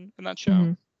Jackson in that show.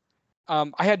 Hmm.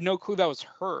 I had no clue that was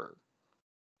her.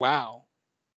 Wow.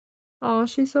 Oh,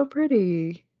 she's so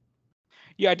pretty.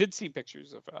 Yeah, I did see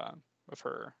pictures of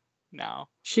her now.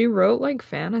 She wrote like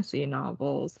fantasy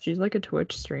novels. She's like a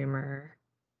Twitch streamer.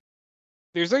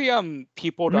 There's a I'm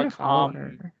gonna follow people.com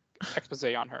her. expose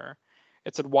on her.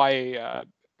 It said why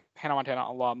Hannah Montana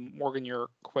alum Morgan Ure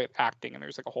quit acting, and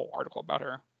there's like a whole article about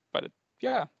her. But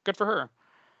yeah, good for her.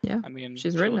 Yeah, I mean,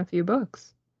 she's she written a looked few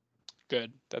books.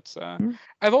 good. That's Yeah.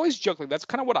 I've always joked like that's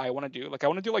kind of what I want to do. Like I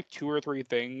want to do like two or three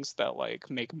things that like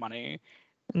make money,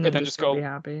 And and then then just just go be go,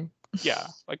 happy. yeah,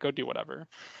 like go do whatever.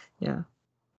 Yeah.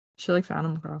 She likes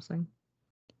Animal Crossing.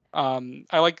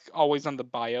 I like always on the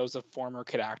bios of former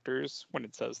kid actors when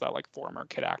it says that like former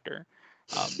kid actor.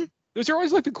 Those are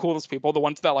always like the coolest people, the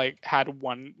ones that like had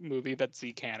one movie that's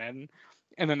Z canon,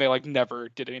 and then they like never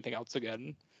did anything else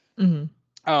again. Hmm.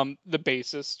 The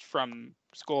bassist from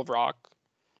School of Rock,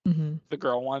 Hmm. the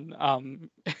girl one,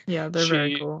 Yeah, they're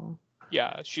very she, cool.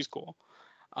 yeah, she's cool.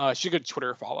 She's a good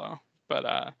Twitter follow,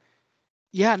 but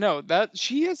yeah, no, that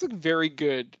she has a very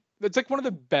good. It's like one of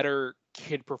the better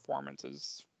kid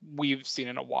performances we've seen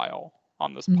in a while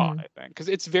on this pod, Hmm. I think, because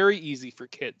it's very easy for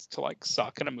kids to like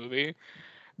suck in a movie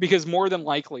because more than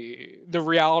likely the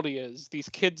reality is these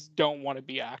kids don't want to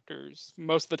be actors.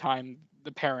 Most of the time,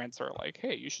 the parents are like,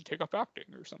 "Hey, you should take up acting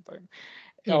or something,"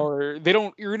 Yeah. or they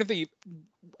don't. Even if they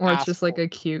Or it's ask just like for a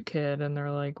it, cute kid and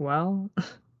they're like, well,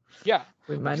 yeah,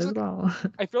 we might because as like well.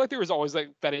 I feel like there was always like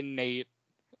that innate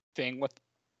thing with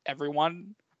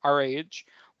everyone our age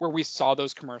where we saw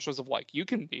those commercials of like you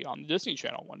can be on the Disney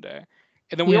Channel one day.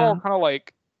 And then we all Yeah. kind of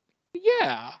like,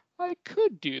 yeah, I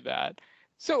could do that.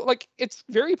 So like it's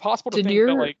very possible to Did think that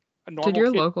your like a did normal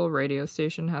your kid, local radio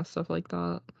station have stuff like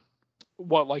that?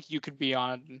 what like you could be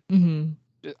on, Hmm.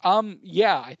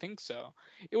 yeah, I think so.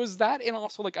 It was that, and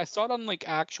also like I saw it on like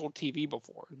actual TV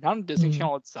before, not on Disney Hmm.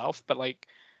 Channel itself, but like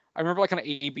I remember like on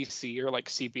ABC or like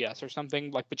CBS or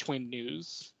something, like between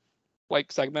news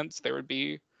like segments there would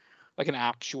be like an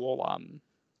actual and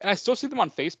I still see them on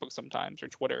Facebook sometimes or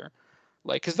Twitter.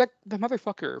 Like, cause that the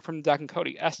motherfucker from Zack and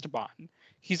Cody, Esteban,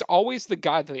 he's always the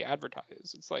guy that they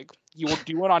advertise. It's like you will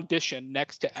do an audition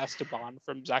next to Esteban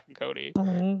from Zack and Cody. Oh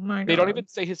my They don't God. even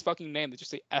say his fucking name. They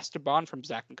just say Esteban from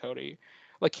Zack and Cody.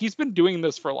 Like he's been doing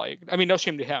this for like, I mean, no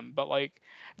shame to him, but like,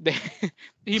 they,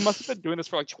 he must have been doing this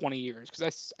for like 20 years.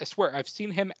 Because I swear I've seen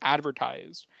him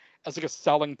advertised as like a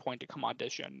selling point to come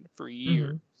audition for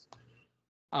years.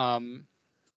 Hmm. Um,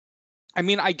 I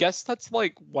mean, I guess that's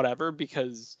like whatever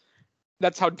because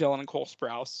that's how Dylan and Cole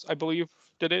Sprouse, I believe,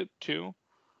 did it too.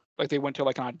 Like they went to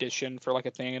like an audition for like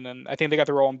a thing, and then I think they got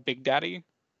the role in Big Daddy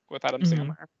with Adam Hmm.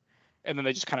 Sandler, and then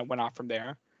they just kind of went off from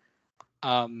there.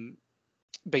 Um,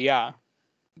 but yeah,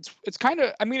 it's kind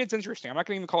of, I mean, it's interesting. I'm not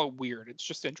gonna even call it weird. It's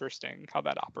just interesting how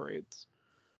that operates.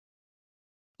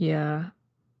 Yeah.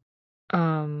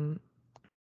 Um,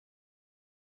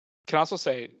 Can also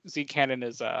say Z Canon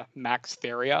is Max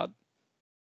Theriot.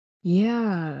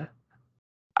 yeah.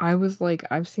 I was like,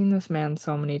 I've seen this man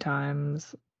so many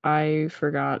times. I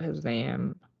forgot his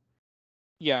name.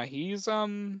 Yeah, he's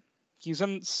in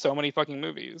so many fucking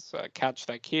movies. Catch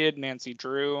That Kid, Nancy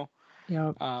Drew.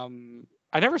 Yep.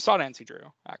 I never saw Nancy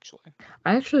Drew actually.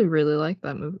 I actually really like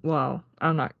that movie. Well,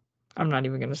 I'm not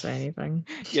even gonna say anything.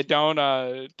 Yeah,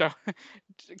 don't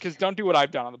because don't do what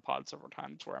I've done on the pod several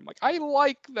times where I'm like, I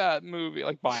like that movie,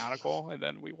 like Bionicle, and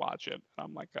then we watch it, and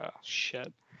I'm like, oh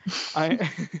shit. I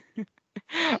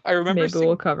I remember Maybe we'll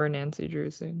seeing cover Nancy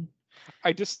Drew soon.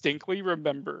 I distinctly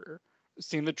remember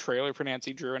seeing the trailer for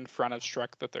Nancy Drew in front of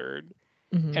Shrek the Third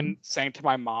Hmm. and saying to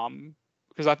my mom,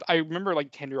 because I remember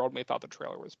like 10-year-old me thought the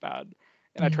trailer was bad.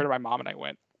 And I turned to my mom and I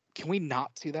went, can we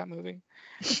not see that movie?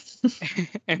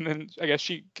 And then I guess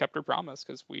she kept her promise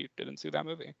because we didn't see that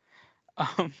movie.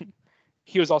 Um,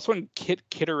 he was also in Kit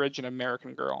Kitteridge and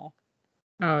American Girl.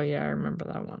 Oh yeah, I remember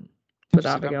that one Did with you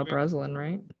see that Abigail movie? Breslin,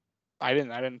 right? I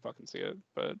didn't fucking see it,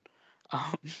 but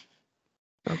um,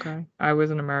 Okay. I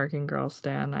was an American Girl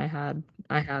stan. I had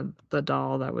the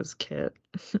doll that was Kit.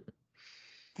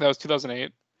 that was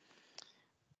 2008.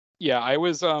 Yeah, I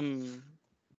was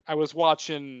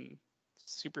watching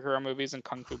superhero movies and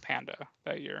Kung Fu Panda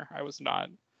that year. I was not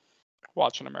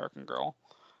watching American Girl.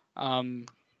 Um,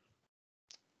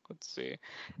 let's see.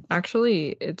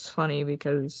 Actually, it's funny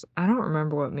because I don't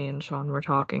remember what me and Sean were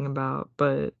talking about,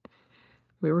 but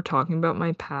we were talking about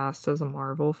my past as a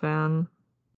Marvel fan,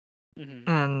 Hmm.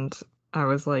 and I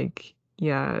was like,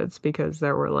 yeah, it's because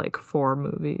there were like four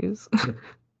movies.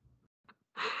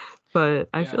 But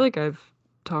I feel Yeah, like I've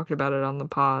talked about it on the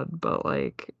pod, but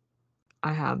like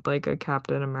I had like a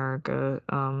Captain America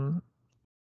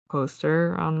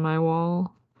poster on my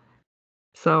wall.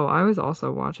 So I was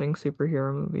also watching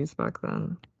superhero movies back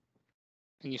then.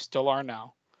 and you still are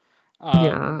now.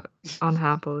 Yeah, Um,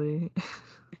 unhappily.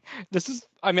 this is.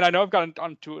 I mean, I know I've gotten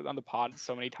onto it on the pod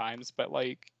so many times, but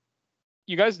like,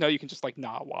 you guys know you can just like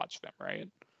not watch them, right?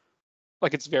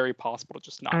 Like, it's very possible to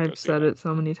just not go I've see said them. it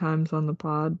so many times on the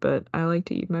pod, but I like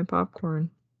to eat my popcorn.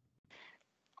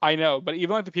 I know, but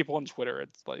even like the people on Twitter,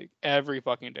 it's like every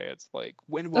fucking day, it's like,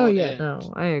 when Oh will it yeah, end?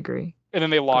 no, I agree. And then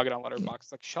they But log it on yeah,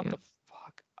 Letterboxd. Like, shut yeah. the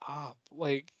fuck up.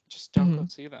 Like, just don't go Hmm.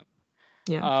 see them.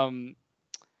 Yeah. Um,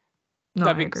 No,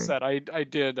 that I being agree. said, I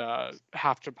did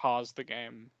have to pause the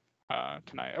game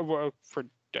tonight well, for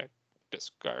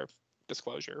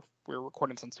disclosure. We're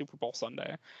recording this on Super Bowl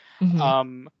Sunday. Hmm.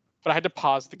 Um, but I had to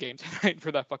pause the game tonight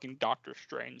for that fucking Doctor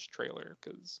Strange trailer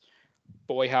because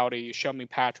boy howdy, you show me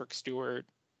Patrick Stewart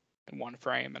in one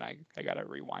frame, and I gotta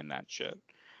rewind that shit.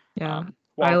 Yeah.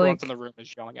 While I everyone else in like the room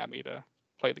is yelling at me to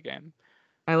play the game.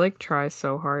 I like try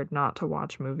so hard not to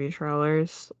watch movie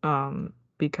trailers,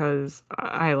 because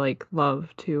I like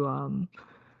love to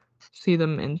see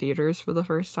them in theaters for the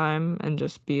first time and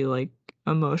just be like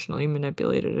emotionally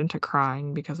manipulated into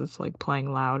crying because it's like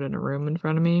playing loud in a room in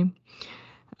front of me.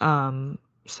 Um,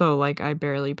 so like I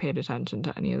barely paid attention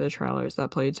to any of the trailers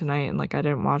that played tonight and like I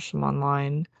didn't watch them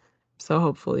online. So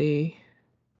hopefully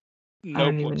I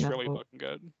don't Nope even looks really know. fucking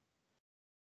good.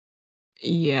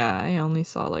 Yeah, I only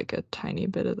saw like a tiny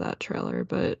bit of that trailer,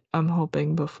 but I'm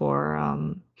hoping before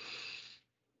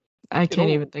I can't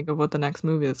even It'll think of what the next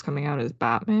movie that's coming out is.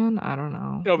 Batman? I don't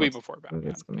know it'll be what's before the movie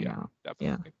that's Batman. coming Yeah, out.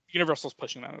 Yeah. definitely. Universal's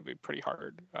pushing that movie pretty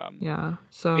hard. Yeah.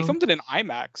 They So filmed it in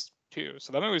IMAX too,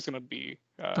 so that movie's gonna be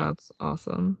that's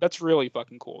awesome. that's really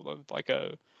fucking cool. Like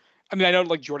I mean, I know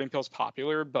like Jordan Peele's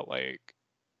popular, but like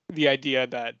the idea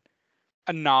that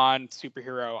a non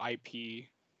superhero IP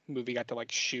movie got to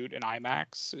like shoot in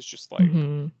IMAX is just like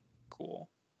Hmm. cool.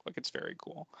 Like it's very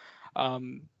cool.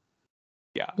 Um,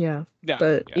 yeah, Yeah. yeah,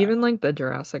 But yeah. even like the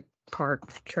Jurassic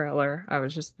Park trailer, I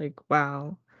was just like,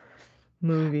 wow,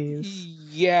 movies.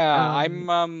 Yeah, Um,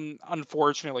 I'm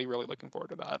unfortunately really looking forward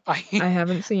to that. I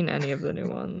haven't seen any of the new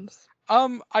ones.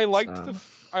 I liked So,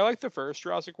 I liked the first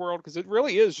Jurassic World because it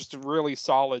really is just a really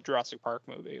solid Jurassic Park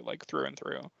movie, like through and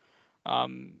through.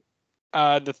 Um,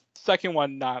 the second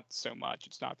one not so much.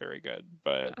 It's not very good,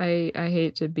 but I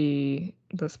hate to be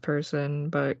this person,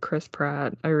 but Chris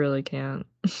Pratt, I really can't.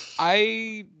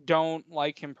 I don't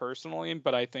like him personally,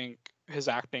 but I think his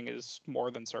acting is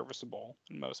more than serviceable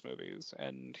in most movies,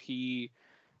 and he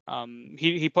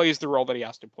plays the role that he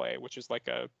has to play, which is like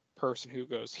a person who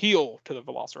goes heel to the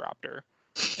Velociraptor,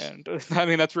 and I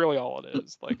mean that's really all it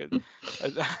is. Like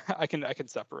I can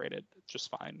separate it just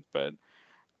fine, but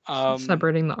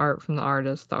Separating the art from the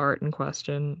artist, the art in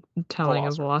question, telling a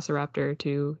Velociraptor. velociraptor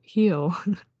to heal.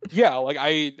 Yeah, like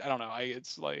I don't know.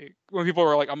 It's like when people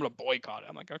were like, I'm gonna boycott it.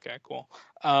 I'm like, okay, cool.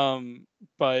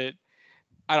 But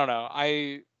I don't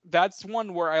know. That's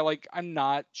one where I'm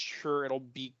not sure it'll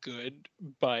be good,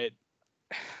 but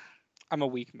I'm a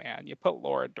weak man. You put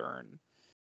Laura Dern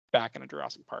back in a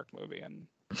Jurassic Park movie and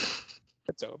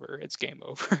it's over. It's game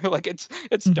over. Like it's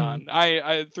Mhm. done.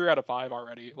 I 3 out of 5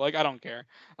 already. Like I don't care.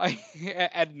 I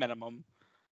at minimum.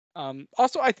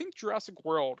 Also, I think Jurassic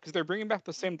World, because they're bringing back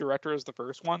the same director as the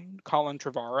first one, Colin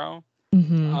Trevorrow.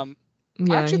 Mhm. Um, I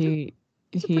Yeah, actually think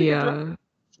he's a pretty he good director.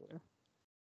 Actually.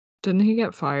 didn't he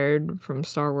get fired from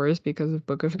Star Wars because of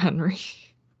Book of Henry?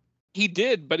 He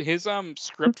did, but his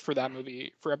script for that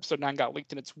movie for Episode 9 got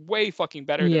leaked, and it's way fucking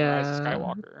better than Rise of Yeah.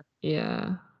 Skywalker.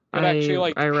 Yeah. It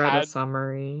actually I read a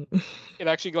summary.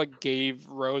 gave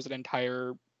Rose an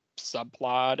entire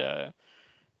subplot.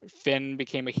 Finn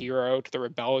became a hero to the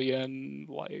rebellion.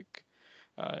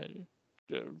 Uh,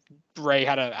 Ray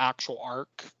had an actual arc.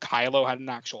 Kylo had an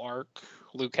actual arc.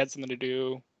 Luke had something to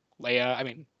do. Leia, I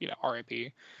mean,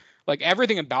 R.I.P. Like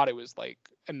everything about it was like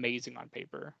amazing on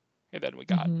paper, and then we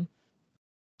got Mhm.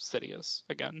 Sidious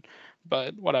again,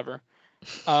 but whatever.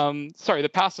 Sorry, the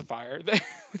pacifier.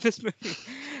 This movie.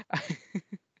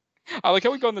 I like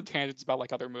how we go on the tangents about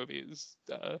like other movies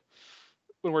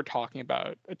when we're talking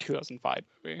about a 2005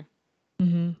 movie.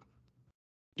 Mhm.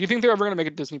 Do you think they're ever gonna make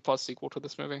a Disney Plus sequel to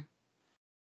this movie?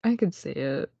 I could see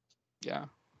it. Yeah,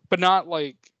 but not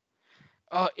like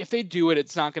if they do it,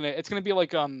 it's gonna be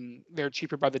like they're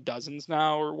cheaper by the dozens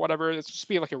now or whatever. It's just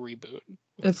be like a reboot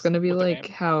It's gonna be with the like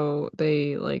name. how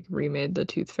they like remade the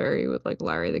Tooth Fairy with like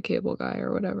Larry the Cable Guy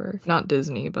or whatever. Not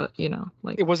Disney, but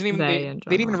like It wasn't even they they in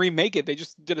didn't even general. remake it. They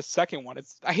just did a second one.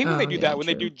 I hate when they Oh do yeah, that when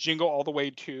they do true. Jingle All the Way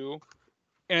 2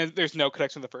 and there's no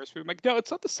connection to the first movie. I'm like, no, it's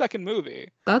not the second movie.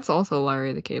 That's also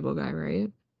Larry the Cable Guy,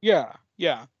 right? Yeah,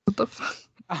 yeah. What the fuck?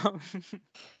 Um,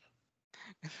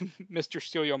 Mr.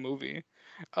 Steal Your Movie.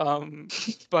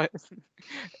 But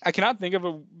I cannot think of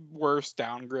a worse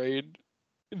downgrade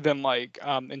than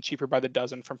and cheaper by the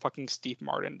dozen from fucking Steve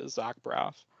Martin to Zach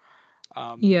Braff.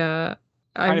 Yeah,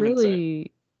 I Kind of insane.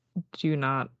 really do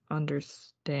not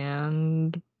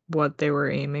understand what they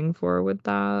were aiming for with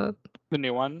that. The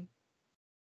new one.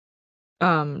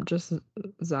 Just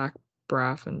Zach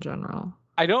Braff in general.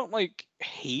 I don't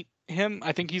hate him.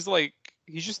 I think he's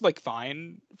just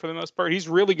fine for the most part. He's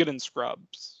really good in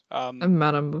Scrubs. I've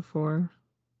met him before.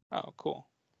 Oh, cool.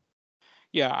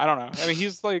 Yeah, I don't know. I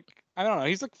mean, I don't know.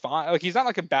 He's fine. Like he's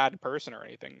not a bad person or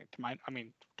anything. To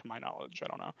my knowledge, I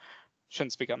don't know.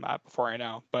 Shouldn't speak on that before I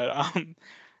know. But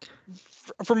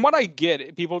from what I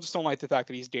get, people just don't like the fact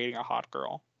that he's dating a hot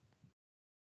girl,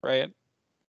 right?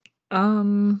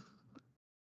 Um,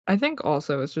 I think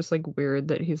also it's just like weird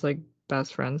that he's like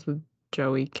best friends with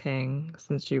Joey King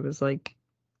since she was like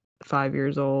 5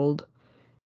 years old,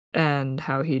 and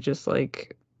how he just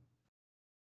like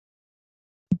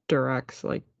directs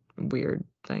like weird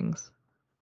things.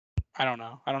 I don't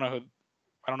know. I don't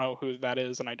know who that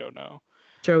is, and I don't know.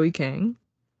 Joey King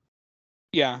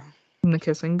Yeah, in the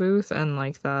kissing booth and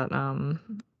like that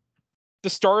the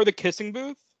star of the Kissing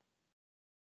Booth.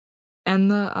 and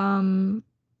the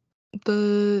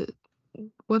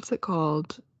what's it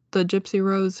called? The Gypsy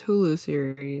Rose Hulu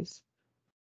series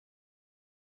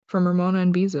from Ramona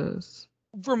and Bezos.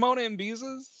 Ramona and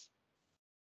Beezus?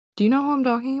 Do you know who I'm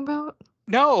talking about?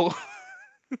 No.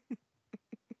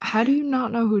 How do you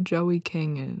not know who Joey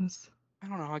King is? I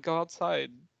don't know. I go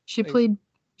outside. She Like played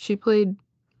she played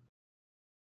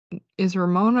is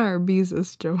Ramona or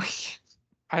Bezos Joey?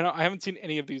 I haven't seen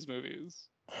any of these movies.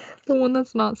 The one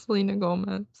that's not Selena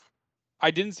Gomez. I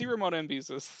didn't see Ramona and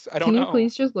Beezus. I don't Can you know.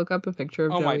 please just look up a picture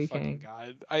of Oh my Joey fucking King?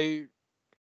 god.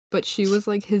 But she was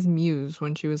like his muse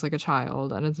when she was like a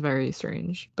child, and it's very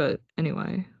strange. But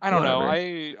anyway, I don't know.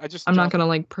 whatever. I just I'm not don't. gonna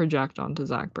like project onto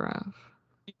Zach Braff.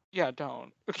 Yeah,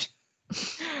 don't.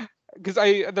 Because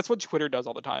I that's what Twitter does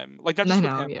all the time. Like not And I just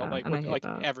with know, him, but yeah, and I with hate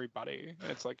that. everybody.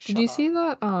 And it's like, Did shut you up. see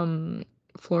that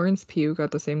Florence Pugh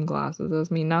got the same glasses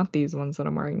as me? Not these ones that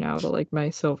I'm wearing now, but like my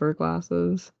silver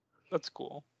glasses. That's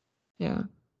cool. Yeah.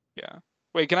 Yeah.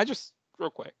 Wait, can I just real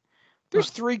quick? There's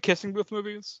What? 3 Kissing Booth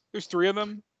movies. There's 3 of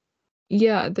them.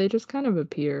 Yeah, they just kind of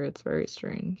appear. It's very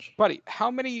strange. Buddy,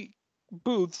 how many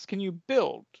booths can you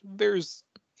build?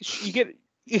 You get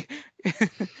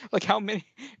like how many?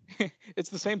 It's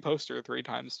the same poster 3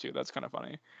 times too. That's kind of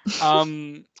funny.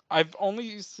 I've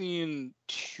only seen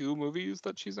 2 movies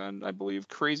that she's in, I believe.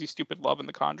 Crazy Stupid Love and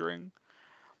The Conjuring.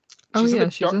 Oh She's in the yeah,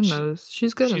 she's dark. in those.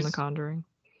 She's good in The She's Conjuring.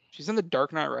 she's in The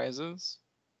Dark Knight Rises.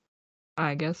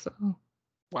 I guess so.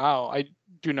 Wow, I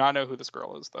do not know who this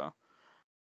girl is though.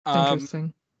 Um,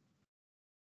 Interesting.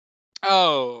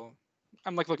 oh,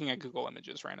 I'm like looking at Google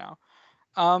Images right now.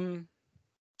 Um,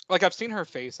 like I've seen her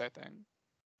face, I think.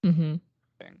 Mm-hmm.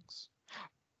 Things.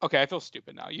 Okay, I feel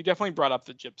stupid now. You definitely brought up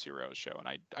the Gypsy Rose show, and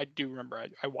I do remember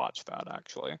I watched that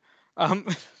actually. Um,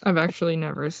 I've actually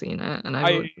never seen it, and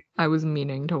I I was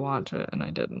meaning to watch it, and I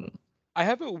didn't. I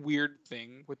have a weird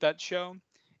thing with that show,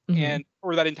 Mm-hmm. and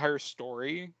or that entire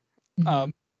story.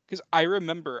 Mm-hmm. Because I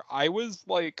remember I was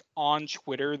like on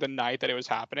Twitter the night that it was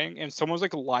happening, and someone was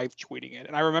like live tweeting it,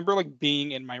 and I remember like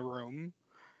being in my room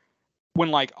when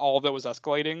like all of that was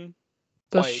escalating.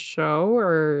 The Like show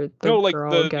or the no, like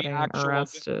girl the getting actual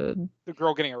arrested? the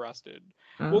girl getting arrested.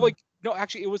 Well, Oh. like no,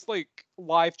 actually, it was like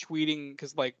live tweeting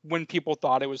because like when people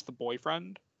thought it was the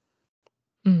boyfriend,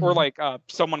 or Mm-hmm. like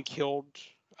someone killed,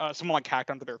 someone like hacked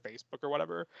onto their Facebook or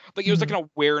whatever. Like it was like Mm-hmm. an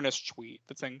awareness tweet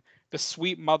that's saying the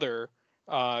sweet mother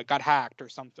got hacked or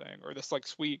something, or this like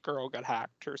sweet girl got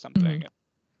hacked or Mm-hmm. something.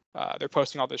 They're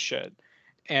posting all this shit,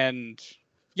 and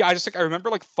yeah, I just like I remember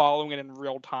like following it in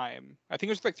real time. I think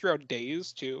it was like throughout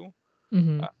days too,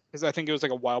 Mm-hmm. because I think it was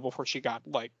like a while before she got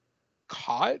like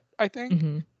caught, I think.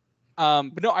 Mm-hmm.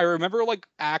 But no, I remember like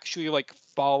actually like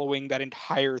following that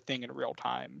entire thing in real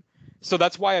time. So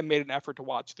that's why I made an effort to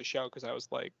watch the show, because I was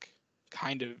like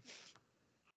kind of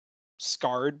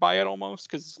scarred by it almost,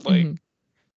 because like Mm-hmm.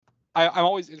 I'm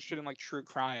always interested in like true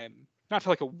crime, not to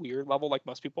like a weird level like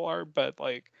most people are, but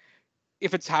like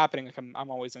if it's happening, like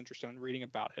I'm always interested in reading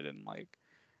about it, and like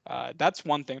that's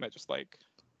one thing that just like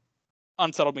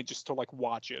unsettled me just to like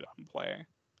watch it on play before.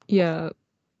 Yeah.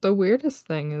 The weirdest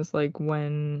thing is like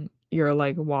when you're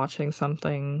like watching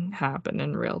something happen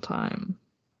in real time.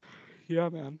 Yeah,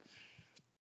 man,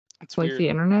 it's Like weird. the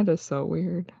internet is so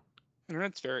weird.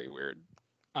 Internet's very weird.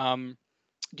 Um,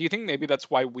 do you think maybe that's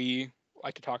why we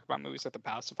like to talk about movies like The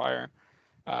Pacifier?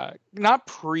 Not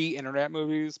pre-internet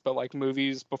movies, but like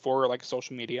movies before like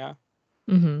social media,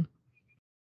 Mm-hmm.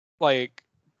 like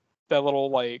that little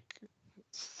like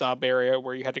sub area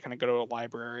where you had to kind of go to a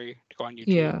library to go on YouTube.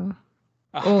 Yeah.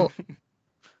 Um, Well,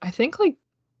 I think like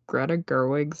Greta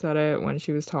Gerwig said it when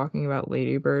she was talking about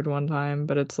Lady Bird one time,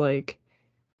 but it's like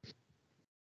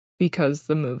because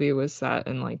the movie was set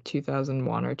in like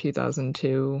 2001 or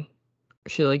 2002,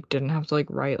 she like didn't have to like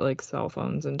write like cell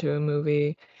phones into a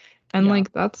movie. And yeah,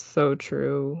 like that's so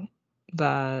true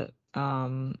that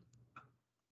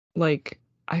like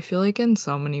I feel like in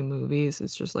so many movies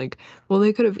it's just like, well,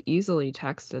 they could have easily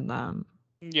texted them.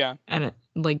 yeah, And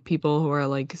like people who are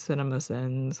like cinema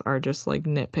sins are just like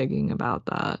nitpicking about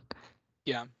that.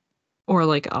 yeah. Or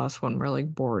like us when we're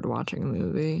like bored watching a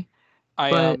movie. I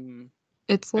But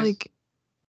it's is like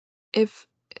if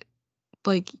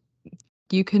like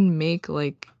you can make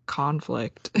like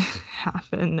conflict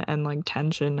happen and like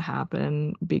tension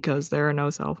happen because there are no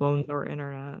cell phones or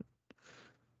internet.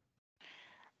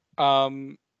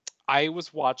 um, I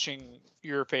was watching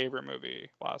your favorite movie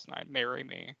last night, Marry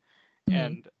Me, Hmm.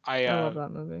 and I love that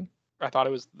movie. I thought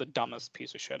it was the dumbest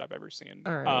piece of shit I've ever seen.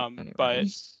 All right, But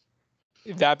anyways.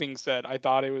 that being said, I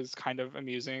thought it was kind of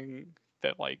amusing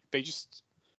that like they just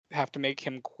have to make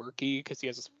him quirky because he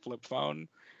has a flip phone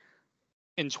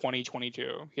in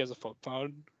 2022. He has a flip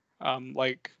phone.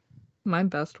 Like My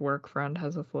best work friend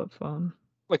has a flip phone.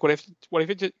 what if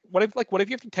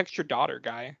you have to text your daughter,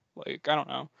 guy? Like I don't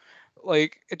know.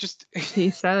 Like it just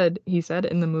He said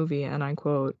in the movie, and I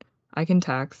quote, I can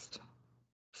text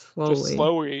just slowly.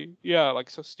 slowly, yeah, like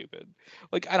so stupid.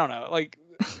 Like I don't know. Like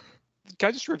can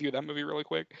I just review that movie really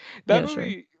quick? That Yeah, sure.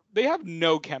 movie, they have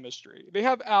no chemistry. They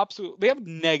have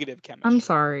negative I'm chemistry.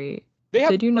 sorry. They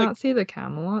have Did you like not see the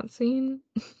Camelot scene?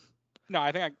 no,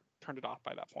 I think I turned it off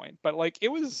by that point. But like it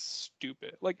was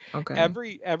stupid. Like Okay.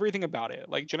 everything about it.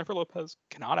 Like Jennifer Lopez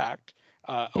cannot act.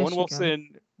 Yes, Owen she can.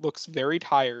 Wilson looks very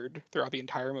tired throughout the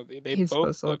entire movie. They He's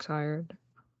both supposed to look look. tired.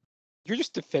 You're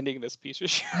just defending this piece of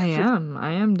shit. I am.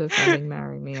 I am defending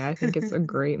Marry Me. I think it's a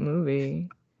great movie.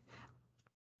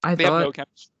 I They have no thought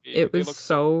chemistry. it They was look so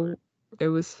so awkward. it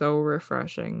was so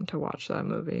refreshing to watch that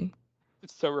movie.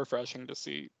 It's so refreshing to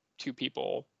see two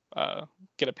people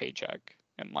get a paycheck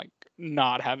and like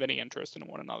not have any interest in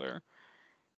one another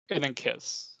and then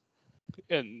kiss.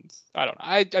 And I don't know.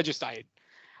 I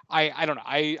don't know.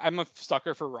 I'm a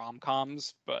sucker for rom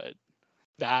coms, but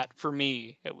that for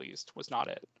me at least was not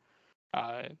it.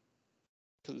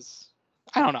 Because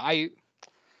I don't know. I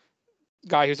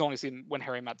guy who's only seen When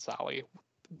Harry Met Sally.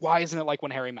 Why isn't it like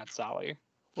When Harry Met Sally?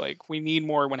 Like we need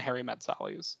more When Harry Met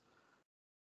Sally's.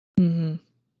 Hmm.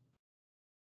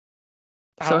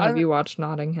 So I have don't you watched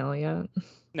Notting Hill yet?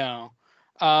 know.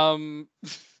 Um,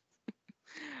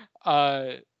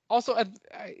 uh, Also,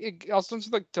 it also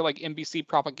turns like to like NBC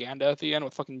propaganda at the end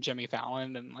with fucking Jimmy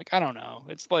Fallon, and like I don't know.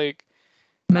 It's like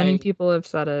Many I people have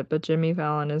said it, but Jimmy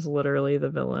Fallon is literally the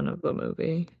villain of the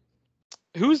movie.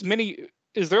 who's many?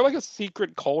 Is there like a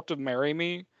secret cult of Marry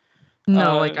Me?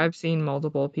 No, like Uh, I've seen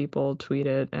multiple people tweet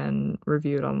it and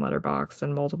reviewed on Letterboxd,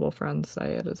 and multiple friends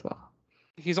say it as well.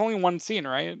 he's only one scene,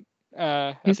 right?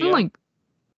 At He's the in end. like,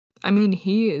 I mean,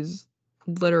 he is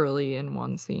literally in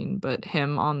one scene, but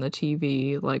him on the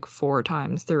TV like four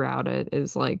times throughout it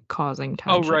is like causing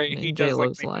Oh tension right, in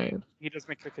J-Lo's life. he does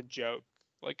make like a joke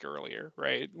like earlier,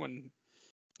 right? When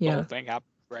the whole Yeah. thing happened,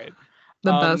 right?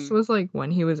 The best Um, was like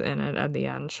when he was in it at the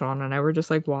end, Sean and I were just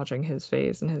like watching his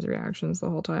face and his reactions the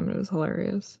whole time, and it was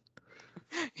hilarious.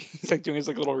 he's like doing his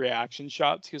like little reaction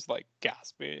shots. He's like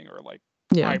gasping or like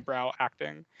Yeah. eyebrow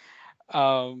acting.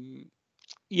 Um,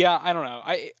 yeah, I don't know.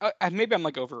 Maybe I'm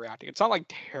like overreacting. It's not like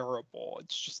terrible.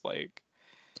 It's just like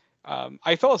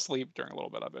I fell asleep during a little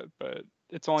bit of it, but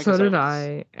it's only So because I did was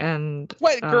I, and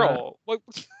what girl? What?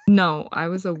 no, I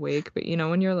was awake, but you know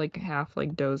when you're like half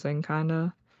like dozing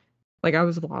kinda? Like I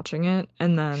was watching it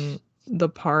and then the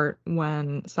part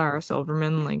when Sarah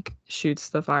Silverman like shoots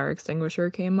the fire extinguisher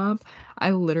came up,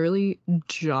 I literally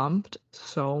jumped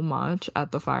so much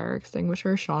at the fire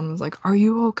extinguisher. Sean was like, "Are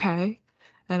you okay?"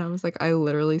 And I was like, I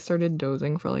literally started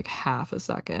dozing for like half a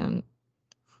second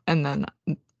and then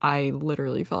I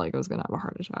literally felt like I was gonna have a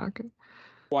heart attack.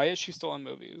 Why is she still in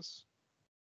movies?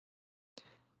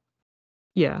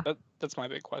 Yeah. That's my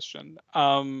big question.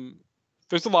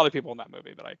 There's a lot of people in that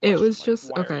movie that I It question, was like, just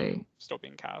why are you okay, still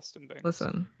being cast in things?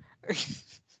 listen.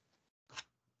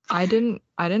 I didn't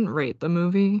rate the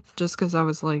movie just because I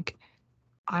was like,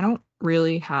 I don't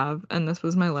really have, and this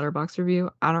was my letterbox review,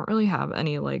 I don't really have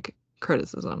any like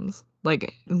criticisms.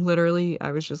 Like literally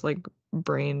I was just like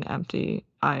brain empty.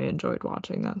 I enjoyed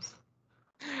watching this.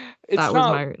 It's That was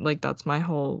not. my like that's my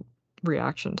whole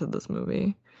reaction to this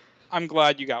movie. I'm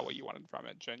glad you got what you wanted from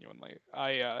it. Genuinely,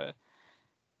 I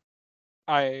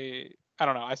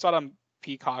don't know. I saw it on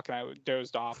Peacock and I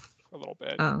dozed off a little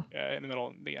bit Oh. in the middle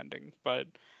of the ending, but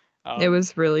It um,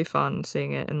 was really fun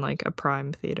seeing it in like a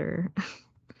prime theater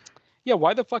yeah.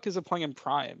 Why the fuck is it playing in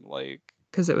Prime? Like,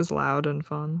 because it was loud and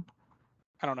fun.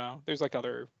 I don't know. There's like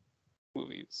other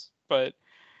movies, but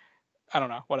I don't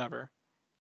know. Whatever.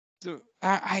 So,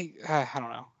 I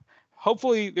don't know.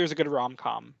 Hopefully, there's a good rom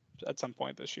com at some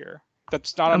point this year.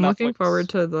 That's not on I'm looking forward Netflix.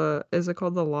 to the, is it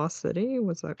called The Lost City?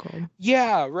 What's that called?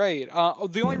 Yeah, right.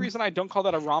 The only Yeah. reason I don't call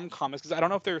that a rom com is because I don't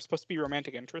know if there's supposed to be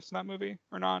romantic interest in that movie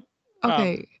or not. Um,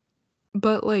 Okay,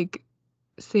 but like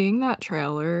seeing that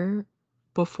trailer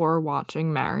before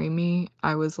watching Marry Me,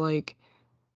 I was like,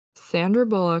 Sandra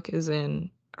Bullock is in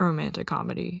a romantic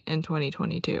comedy in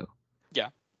 2022. yeah,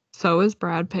 So is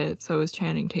Brad Pitt, so is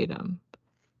Channing Tatum.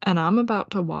 And I'm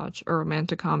about to watch a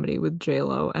romantic comedy with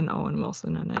J-Lo and Owen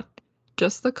Wilson in it.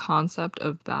 Just the concept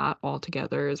of that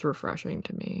altogether is refreshing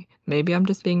to me. Maybe I'm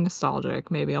just being nostalgic.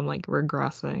 Maybe I'm like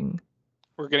regressing.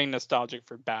 we're getting nostalgic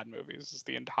for bad movies. Is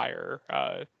the entire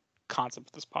concept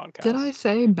of this Did I podcast.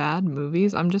 say bad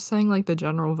movies? I'm just saying like the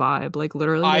general vibe. Like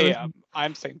literally I there was am.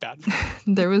 I'm saying bad movies.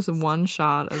 there was one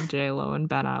shot of J-Lo and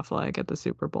Ben Affleck at the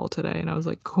Super Bowl today and I was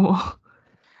like, cool.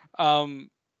 Um,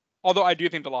 although I do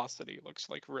think The Lost City looks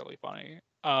like really funny.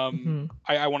 Mhm.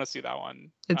 I want to see that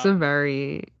one. It's a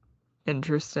very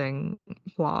interesting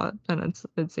plot and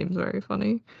it seems very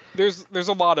funny. There's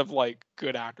a lot of like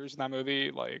good actors in that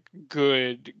movie, like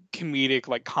good comedic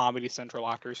like Comedy Central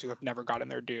actors who have never gotten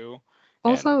their due,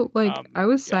 and Also, like I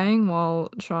was yeah, saying while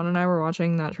Sean and I were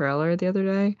watching that trailer the other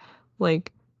day,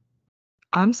 like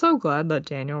I'm so glad that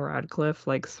Daniel Radcliffe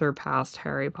like surpassed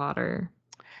Harry Potter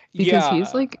because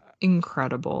he's yeah, like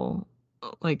incredible,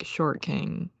 like Short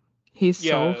King. He's so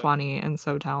yeah. funny and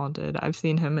so talented. I've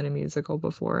seen him in a musical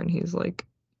before and he's like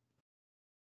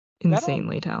That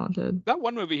insanely talented. that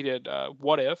one movie he did,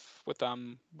 What If, with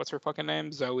what's her fucking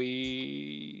name,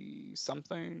 Zoe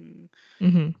something.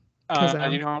 Mm-hmm. You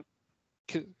Kazan. know,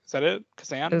 is that it? Is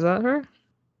Kazan? that her?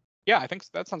 Yeah, I think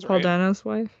that sounds Paul right. Dano's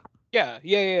wife? Yeah.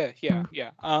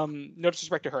 No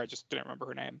disrespect to her, I just didn't remember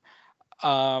her name.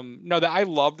 No, that I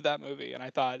loved that movie, and I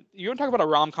thought you want to talk about a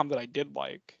rom com that I did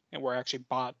like, and where I actually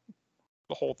bought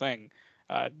the whole thing.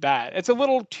 That it's a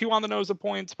little too on the nose of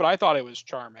points, but I thought it was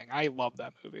charming. I love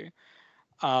that movie.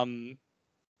 Um,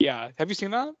 yeah, have you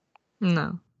seen that?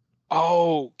 No.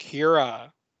 Oh,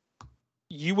 Kira,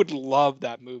 you would love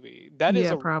that movie. That is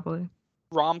Yeah, a probably.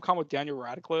 rom com with Daniel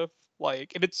Radcliffe,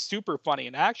 like, and it's super funny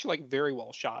and actually like very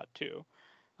well shot too.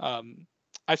 Um,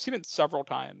 I've seen it several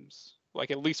times,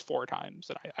 like at least four times,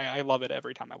 and I love it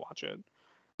every time I watch it.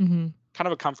 Mm-hmm. Kind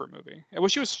of a comfort movie. I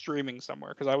wish it was streaming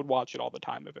somewhere because I would watch it all the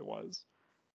time if it was.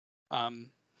 Um,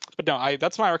 but no,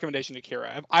 that's my recommendation to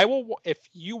Kira. If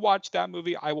you watch that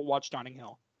movie, I will watch Notting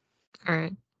Hill. All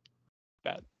right.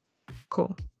 Bet.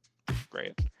 Cool.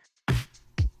 Great.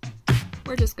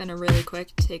 We're just going to really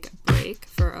quick take a break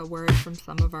for a word from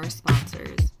some of our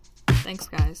sponsors. Thanks,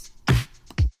 guys.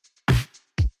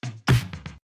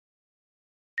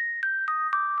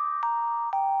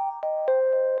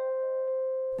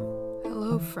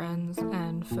 Hello, friends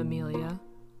and familia.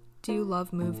 Do you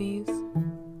love movies?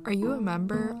 Are you a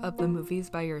member of the Movies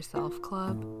by Yourself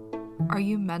Club? Are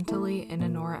you mentally in a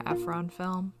Nora Ephron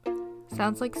film?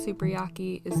 Sounds like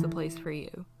Superyaki is the place for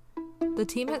you. The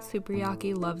team at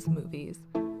Superyaki loves movies,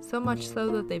 so much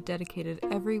so that they've dedicated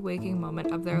every waking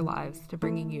moment of their lives to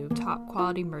bringing you top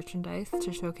quality merchandise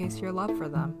to showcase your love for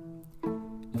them.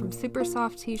 From super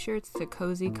soft t-shirts to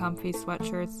cozy, comfy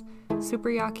sweatshirts,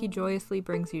 Superyaki joyously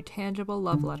brings you tangible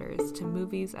love letters to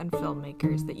movies and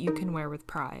filmmakers that you can wear with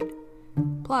pride.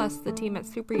 Plus, the team at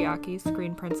Superyaki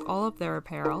screen prints all of their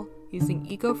apparel using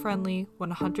eco-friendly,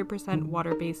 100%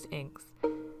 water-based inks.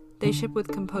 They ship with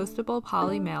compostable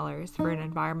poly mailers for an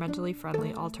environmentally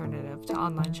friendly alternative to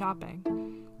online shopping.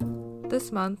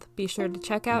 This month, be sure to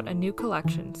check out a new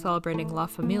collection celebrating La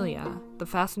Familia, the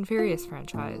Fast and Furious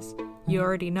franchise. You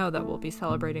already know that we'll be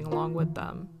celebrating along with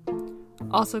them.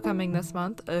 Also coming this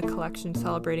month, a collection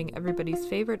celebrating everybody's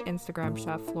favorite Instagram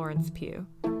chef, Florence Pugh.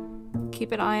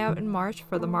 Keep an eye out in March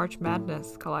for the March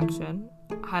Madness collection,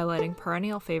 highlighting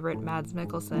perennial favorite Mads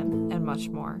Mikkelsen and much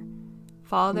more.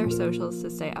 Follow their socials to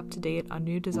stay up to date on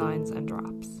new designs and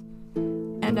drops.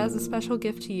 And as a special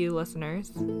gift to you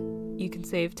listeners, you can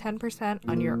save 10%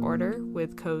 on your order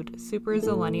with code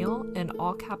SUPERZILLENNIAL in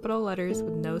all capital letters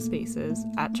with no spaces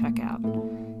at checkout.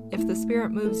 If the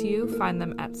spirit moves you, find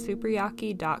them at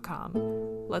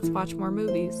superyaki.com. Let's watch more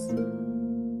movies.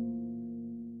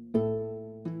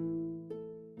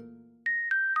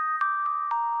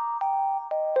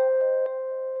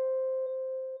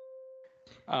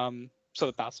 So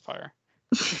the pacifier.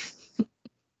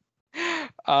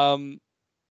 um,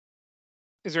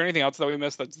 is there anything else that we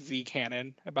missed that's Z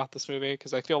canon about this movie?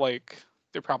 Because I feel like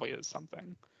there probably is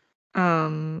something.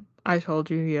 I told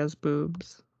you he has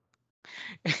boobs.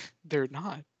 They're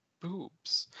not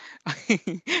boobs. I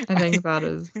think that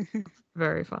is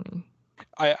very funny.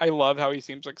 I love how he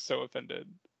seems like so offended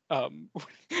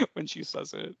when she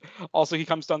says it. Also, he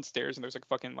comes downstairs and there's like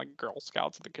fucking like Girl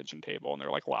Scouts at the kitchen table and they're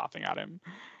like laughing at him.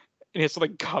 And he has to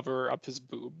like cover up his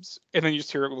boobs. And then you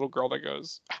just hear a little girl that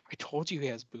goes, "I told you he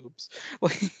has boobs."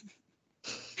 Like,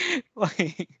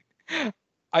 like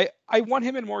I want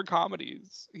him in more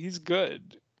comedies. He's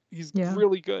good. He's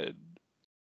really good.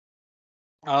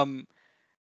 I'm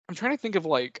trying to think of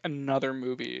like another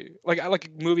movie, like a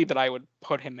movie that I would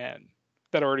put him in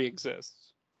that already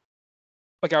exists.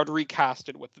 Like I would recast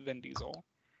it with Vin Diesel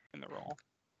in the role.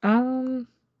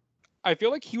 I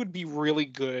feel like he would be really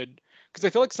good because I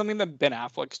feel like something that Ben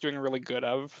Affleck's doing really good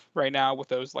of right now with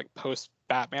those like post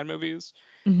Batman movies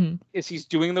is he's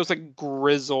doing those like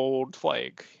grizzled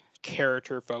like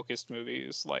character focused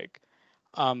movies. Like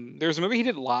there's a movie he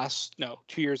did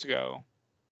 2 years ago,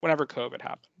 whenever COVID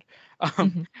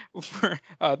happened. For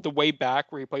The Way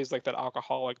Back, where he plays like that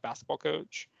alcoholic basketball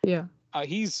coach. Yeah.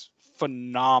 He's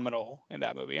phenomenal in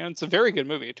that movie, and it's a very good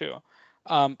movie too.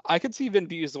 I could see Vin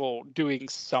Diesel doing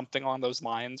something along those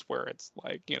lines where it's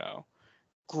like, you know,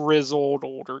 grizzled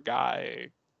older guy,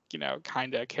 you know,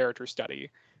 kind of character study,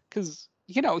 because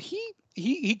you know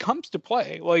he comes to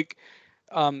play like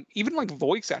even like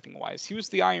voice acting wise, he was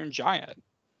the Iron Giant.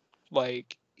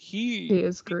 Like he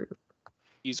is Groot.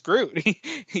 He's Groot.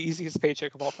 Easiest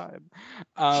paycheck of all time.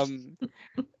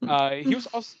 He was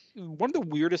also one of the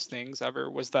weirdest things ever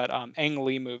was that Ang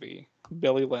Lee movie,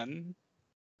 Billy Lynn.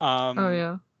 Oh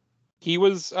yeah. He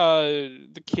was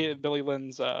the kid, Billy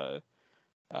Lynn's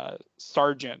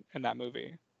sergeant in that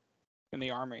movie in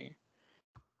the army.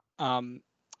 And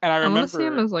I remember want to see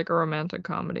him as like a romantic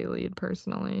comedy lead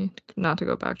personally. Not to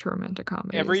go back to romantic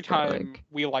comedies. Every time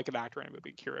we like an actor in a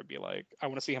movie, Kira would be like, I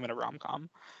want to see him in a rom-com.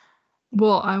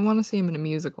 Well, I want to see him in a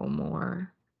musical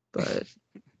more, but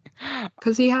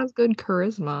because he has good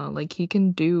charisma, like he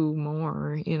can do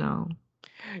more, you know.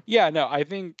 Yeah, no, I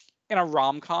think in a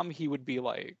rom-com he would be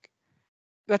like.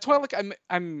 That's why like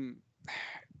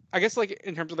I guess like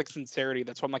in terms of like sincerity,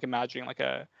 that's why I'm like imagining like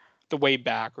The Way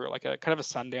Back or like a kind of a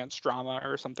Sundance drama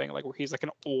or something like where he's like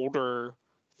an older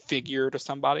figure to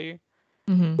somebody.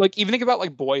 Like even think about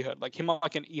like Boyhood, like him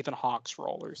like an Ethan Hawke's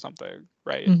role or something,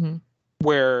 right?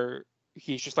 Where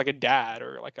he's just like a dad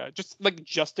or like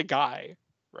just a guy,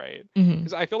 right?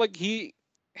 Because I feel like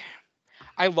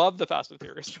I love the Fast and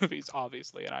Furious movies,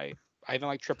 obviously, and I even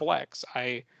like Triple X.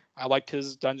 I liked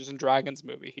his Dungeons and Dragons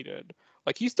movie he did.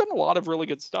 Like he's done a lot of really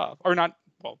good stuff, or not,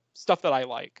 well, stuff that I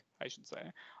like, I should say.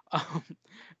 Um,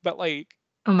 but like,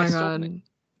 Oh I my still think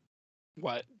god.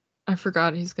 what. I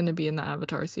forgot he's gonna be in the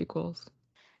Avatar sequels.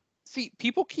 See,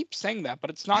 people keep saying that, but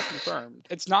it's not confirmed.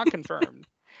 It's not confirmed.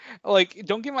 Like,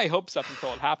 don't get my hopes up until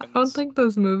it I don't happens. think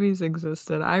those movies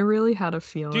existed. I really had a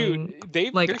feeling,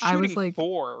 Dude, like, they're I was shooting like,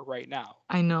 4 right now.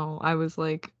 I know, I was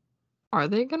like, are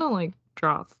they gonna like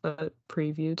drop the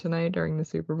preview tonight during the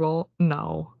Super Bowl?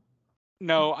 No.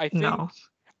 No, I think No.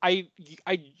 I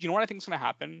you know what I think is gonna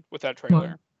happen with that What?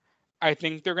 trailer? I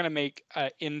think they're gonna make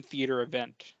an in-theater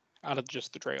event out of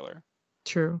just the trailer.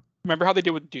 True. Remember how they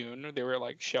did with Dune? They were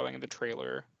like showing the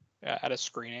trailer at a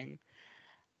screening.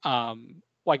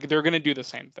 Like they're gonna do the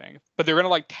same thing, but they're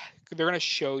gonna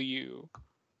show you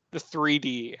the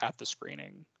 3D at the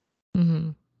screening. Mm-hmm.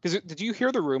 Because did you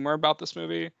hear the rumor about this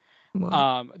movie?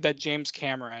 What? That James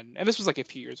Cameron, and this was like a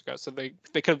few years ago, so they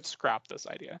could have scrapped this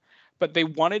idea, but they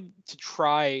wanted to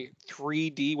try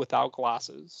 3D without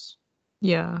glasses.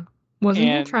 Yeah. Wasn't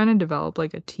he And trying to develop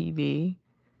like a TV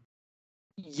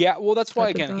yeah, well, that's why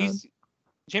that did again, that?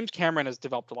 James Cameron has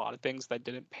developed a lot of things that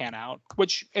didn't pan out,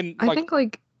 which and I like think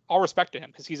like, all respect to him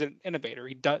because he's an innovator.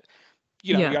 He does,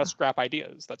 you got to yeah. scrap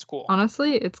ideas. That's cool.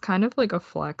 Honestly, it's kind of like a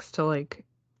flex to like,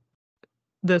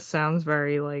 this sounds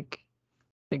very like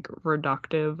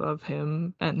reductive of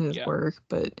him and his Yeah. work,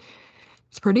 but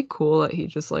it's pretty cool that he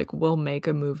just like will make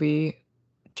a movie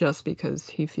just because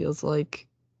he feels like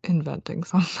inventing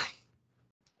something.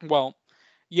 Well,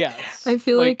 yes. I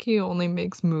feel Like, like he only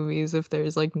makes movies if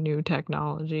there's like new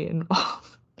technology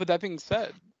involved. but that being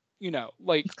said,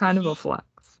 like It's kind of a flex.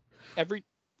 every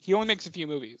he only makes a few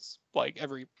movies, like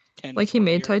every 10, Like he 20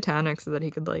 made years. Titanic so that he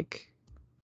could like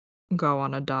go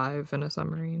on a dive in a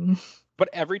submarine. But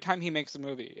every time he makes a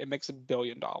movie, it makes $1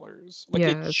 billion. Like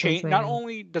it Yeah, it's change. Not insane.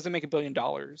 only does it make $1 billion,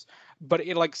 but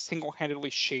it like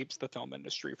single-handedly shapes the film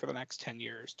industry for the next 10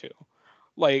 years too.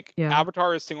 Like Yeah.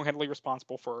 Avatar is single-handedly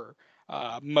responsible for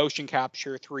motion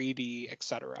capture, 3D,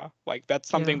 etc. Like that's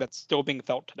something Yeah. that's still being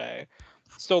felt today.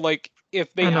 So like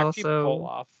if they And actually pull also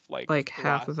off like like the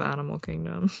half last, of Animal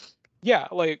Kingdom. yeah,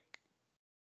 like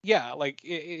yeah, like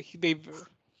they've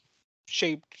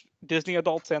shaped Disney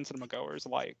adults and cinema goers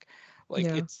alike. Like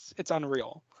Yeah. it's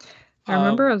unreal. I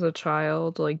remember Um, as a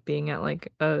child like being at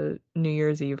like a New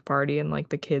Year's Eve party in like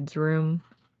the kids' room,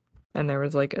 and there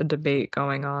was like a debate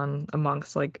going on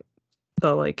amongst like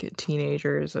the like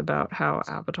teenagers about how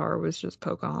Avatar was just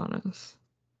Pocahontas.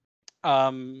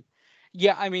 um,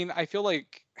 yeah, I mean, I feel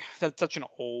like that's such an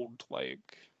old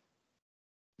like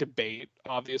debate.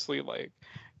 Obviously, like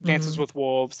Dances Mm-hmm. with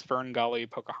Wolves, Fern Gully,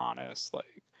 Pocahontas,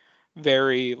 like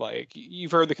very like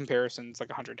you've heard the comparisons like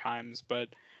 100 times, but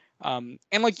and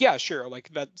like yeah, sure, like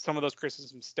that some of those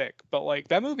criticisms stick, but like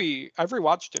that movie, I've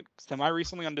rewatched it semi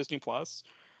recently on Disney Plus.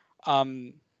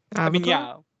 Um, I mean,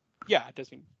 Avatar? yeah,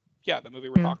 Disney, yeah, the movie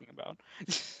we're Yeah. talking about.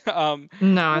 um,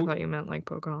 No, I w- thought you meant like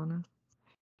Pocahontas.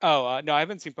 oh no, I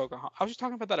haven't seen Pocahontas. I was just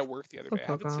talking about that at work the other Oh, day.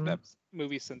 I haven't seen that Pocahontas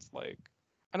movie since like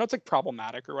I know it's like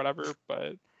problematic or whatever,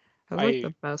 but has like the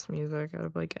I best music out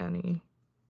of like any.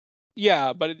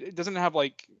 yeah, but it doesn't have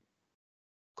like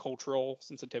cultural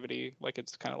sensitivity. Like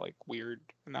it's kind of like weird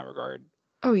in that regard.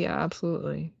 Oh yeah,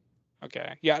 absolutely.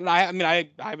 Okay, yeah, and I mean I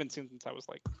haven't seen since I was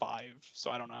like 5,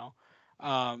 so I don't know.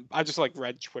 I just like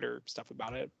read Twitter stuff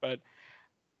about it, but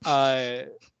uh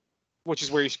which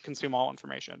is where you should consume all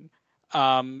information.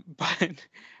 But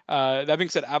that being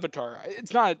said, Avatar,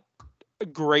 it's not a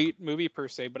great movie per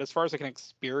se, but as far as like an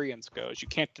experience goes, you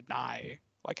can't deny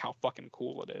like how fucking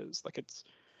cool it is. Like it's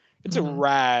a Mm-hmm.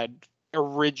 rad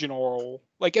original.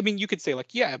 Like I mean, you could say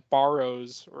like yeah, it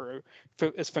borrows or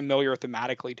is familiar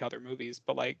thematically to other movies,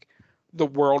 but like the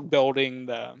world building,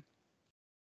 the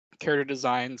character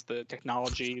designs, the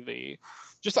technology, the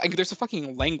just like there's a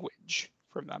fucking language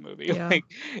from that movie. Yeah. Like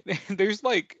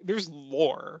there's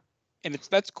lore, and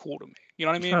that's cool to me. You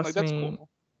know what I mean? Like Trust that's me, cool.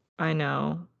 I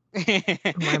know.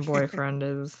 My boyfriend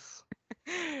is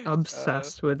uh,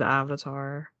 obsessed with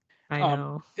Avatar. I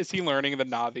know. is he learning the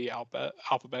Navi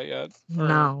alphabet yet? Or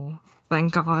No.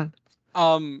 Thank God.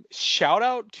 shout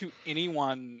out to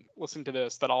anyone listening to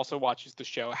this that also watches the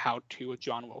show How To with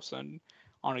John Wilson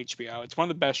on HBO. It's one of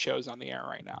the best shows on the air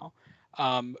right now.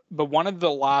 But one of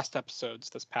the last episodes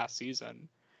this past season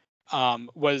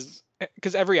was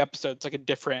because every episode it's like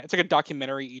a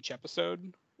documentary each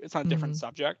episode. It's on a different Mm-hmm.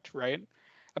 subject, right?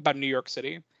 About New York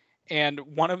City. And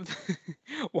one of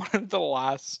one of the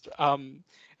last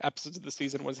episodes of the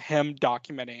season was him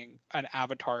documenting an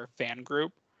Avatar fan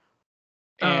group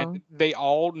Oh. and they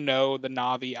all know the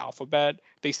Na'vi alphabet.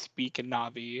 They speak in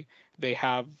Na'vi. They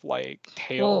have like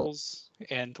Well, tails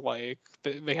and like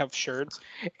they have shirts.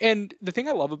 And the thing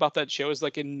I love about that show is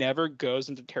like it never goes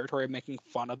into territory of making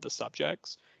fun of the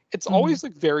subjects. It's mhm. always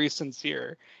like very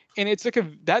sincere, and it's like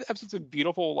that episode's a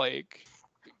beautiful like.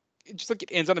 It just like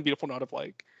it ends on a beautiful note of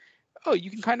like, oh, you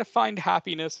can kind of find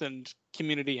happiness and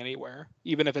community anywhere,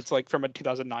 even if it's like from a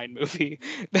 2009 movie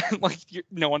that like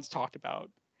no one's talked about,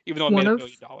 even though it One made $1 of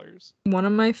million. one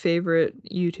of my favorite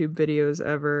YouTube videos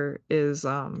ever is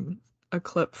a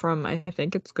clip from, I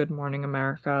think it's Good Morning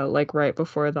America, like right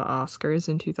before the Oscars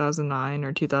in 2009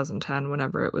 or 2010,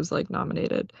 whenever it was like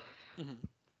nominated. Mm-hmm.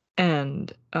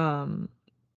 And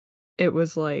it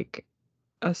was like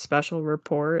a special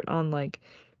report on like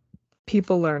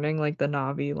people learning like the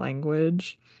Navi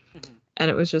language. Mm-hmm. And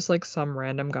it was just like some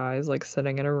random guys like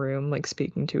sitting in a room like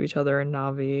speaking to each other in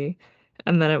Navi.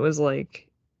 And then it was like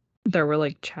there were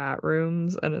like chat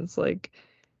rooms, and it's like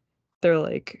they're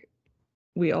like,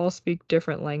 we all speak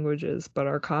different languages, but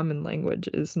our common language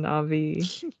is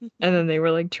Navi. And then they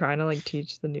were like trying to like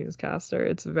teach the newscaster.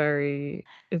 It's very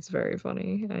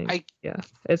funny. I Yeah,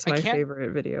 it's I my can't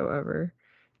favorite video ever.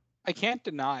 I can't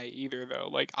deny either though.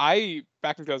 Like I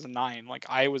back in 2009, like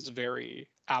I was very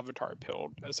Avatar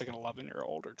pilled as like an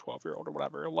 11-year-old or 12-year-old or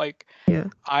whatever. Like Yeah.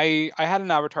 I had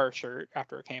an Avatar shirt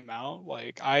after it came out.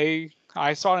 Like I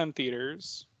saw it in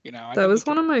theaters. You know, I That think we was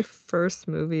one took. of my first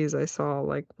movies I saw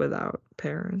like without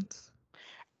parents.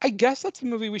 I guess that's a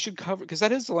movie we should cover because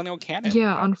that is Millennial canon.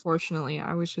 Yeah, unfortunately,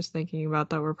 I was just thinking about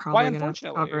that. We're Why probably gonna have to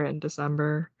cover unfortunately? it in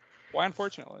December Why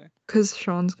unfortunately? because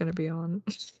Sean's gonna be on.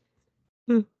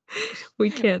 We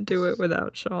can't do it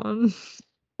without Sean.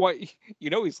 Why you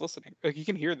know he's listening. Like he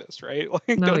can hear this, right?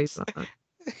 Like No, he's don't not.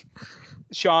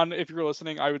 Sean, if you're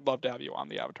listening, I would love to have you on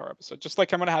the Avatar episode. Just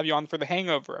like I'm gonna have you on for the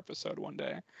Hangover episode one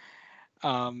day.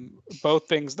 Both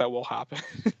things that will happen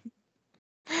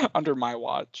under my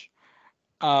watch.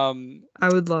 Um, I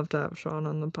would love to have Sean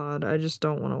on the pod. I just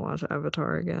don't want to watch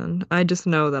Avatar again. I just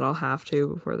know that I'll have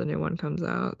to before the new one comes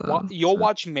out, though. you'll So,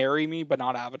 watch Marry Me, but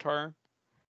not Avatar.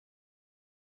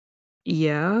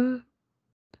 yeah.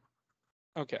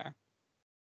 Okay.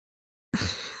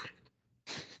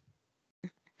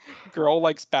 Girl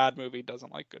likes bad movie,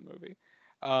 doesn't like good movie.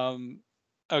 Um,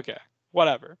 okay,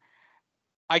 whatever.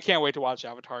 I can't wait to watch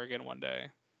Avatar again one day.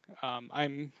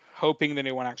 I'm hoping the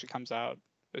new one actually comes out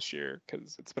this year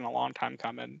because it's been a long time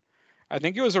coming. I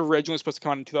think it was originally supposed to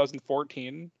come out in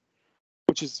 2014,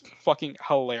 which is fucking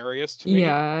hilarious to Yeah, me.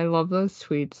 I love those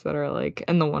tweets that are like,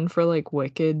 and the one for like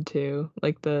Wicked too,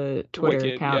 like the Twitter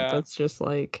Wicked, account yeah. that's just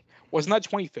like, Wasn't that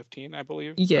 2015, I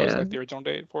believe? That was yeah, like the original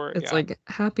date for it. it's Yeah. like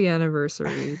happy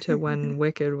anniversary to when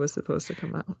Wicked was supposed to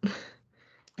come out.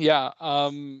 Yeah.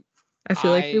 I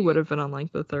feel like we would I have been on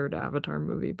like the third Avatar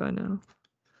movie by now.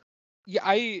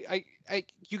 yeah,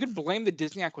 you could blame the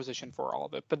Disney acquisition for all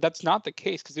of it, but that's not the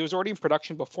case because it was already in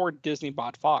production before Disney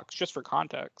bought Fox, just for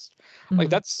context. Like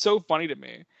Mhm. that's so funny to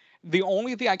me. The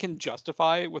only thing I can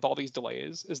justify with all these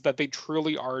delays is that they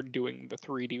truly are doing the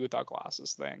 3D without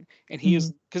glasses thing. And Mhm.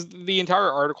 he's because the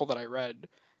entire article that I read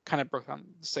kind of broke down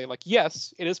to say like,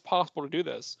 yes, it is possible to do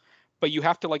this, but you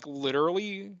have to like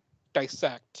literally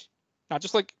dissect, not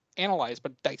just like analyze,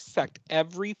 but dissect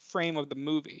every frame of the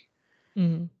movie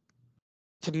Mhm.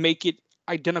 to make it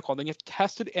identical. Then you have to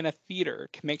test it in a theater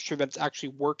to make sure that it's actually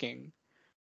working,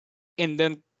 and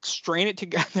then strain it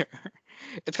together.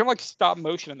 It's kind of like stop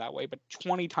motion in that way, but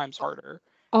 20 times harder.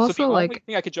 So the Also, only like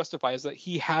thing I could justify is that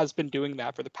he has been doing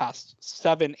that for the past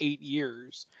 7, 8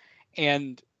 years,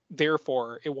 and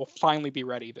therefore it will finally be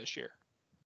ready this year.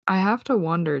 I have to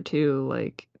wonder too,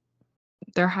 like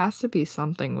there has to be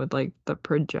something with like the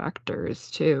projectors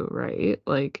too, right?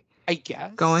 Like I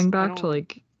guess. going I back to don't.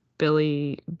 like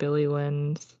Billy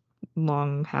Lynn's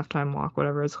long halftime walk,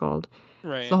 whatever it's called. The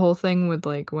Right. whole thing with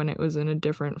like when it was in a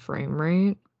different frame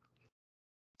rate,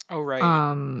 Oh, right.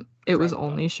 it Forgot was about that.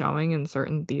 only showing in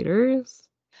certain theaters.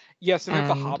 Yes, and we have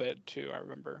The And Hobbit too. I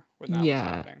remember when that was yeah,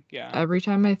 happening. Yeah. every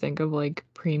time I think of like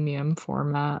premium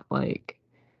format like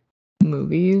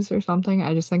movies or something,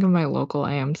 I just think of my local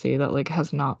AMC that like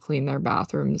has not cleaned their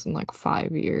bathrooms in like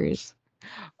 5 years.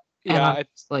 And I'm Yeah.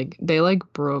 just like, they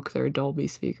like broke their Dolby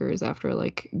speakers after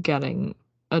like getting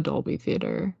a Dolby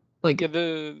theater. Yeah, Like,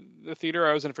 the theater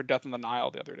I was in for Death on the Nile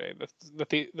the other day,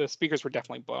 the speakers were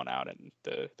definitely blown out, and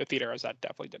the theater I was at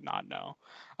definitely did not know,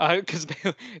 because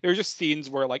there were just scenes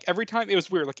where like every time it was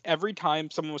weird, like every time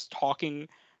someone was talking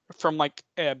from like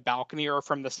a balcony or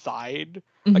from the side,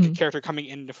 like a mhm. character coming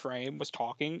into frame was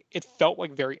talking, it felt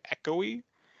like very echoey,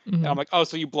 And I'm Mhm. like, oh,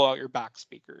 so you blow out your back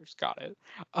speakers. Got it.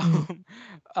 Mhm.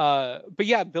 But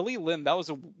yeah, Billy Lynn, that was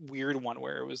a weird one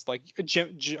where it was like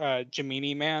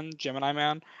Gemini Man.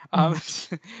 Um,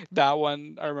 Mhm. that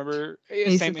one I remember. I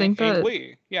used to Same think Ang that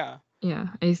Lee. Yeah. yeah,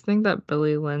 I used to think that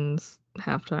Billy Lynn's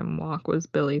halftime walk was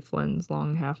Billy Flynn's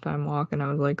long halftime walk, and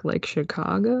I was like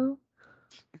Chicago?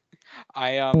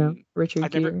 I Yeah.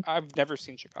 Richard Gere. I've never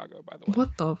seen Chicago, by the way.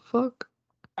 What the fuck?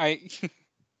 I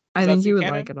I Is that think Z you would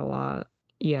like canon? it a lot. Oh,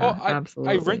 Yeah, I rented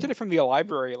absolutely. it from the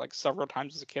library like several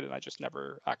times as a kid, and I just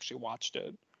never actually watched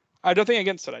it. I don't think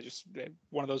against it. I just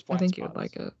one of those I blind think you would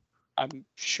like spots. it. I'm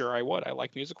sure I would. I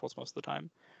like musicals most of the time.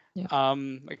 Yeah.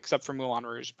 Except for Moulin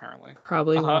Rouge, apparently.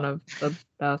 Probably Uh, one of the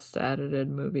best edited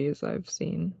movies I've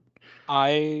seen.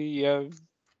 I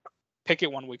pick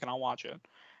it one week and I'll watch it.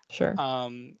 Sure.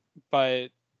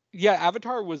 But yeah,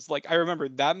 Avatar was like I remember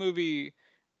that movie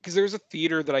because there was a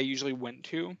theater that I usually went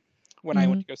to when I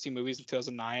went Mhm. to go see movies in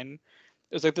 2009.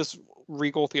 It was like this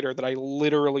Regal theater that I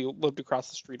literally lived across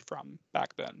the street from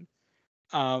back then.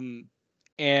 Um,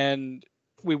 and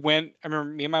we went. I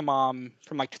remember me and my mom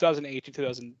from like 2008 to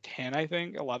 2010, I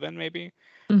think 11 maybe.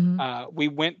 Mhm. We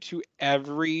went to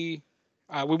every.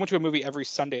 We went to a movie every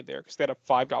Sunday there because they had a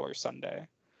 $5 Sunday,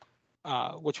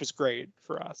 which was great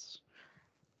for us.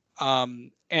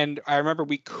 And I remember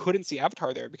we couldn't see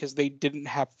Avatar there because they didn't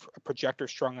have a projector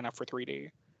strong enough for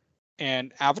 3D.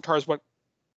 And Avatar is what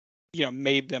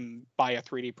made them buy a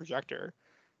 3D projector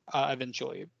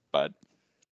eventually. But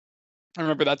I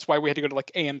remember that's why we had to go to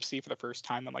like AMC for the first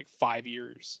time in like 5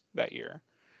 years that year.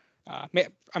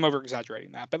 I'm over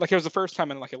exaggerating that, but like it was the first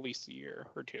time in like at least a year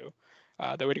or two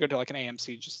that we had to go to like an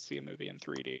AMC just to see a movie in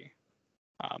 3D.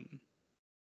 Um,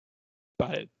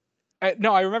 but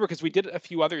no, I remember because we did a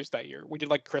few others that year. We did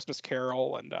like Christmas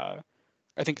Carol and I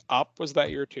think Up was that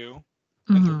year too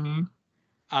in 3D.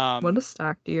 Mhm. What a Um,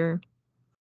 stacked year.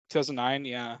 2009,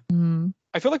 yeah. Mhm.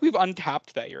 I feel like we've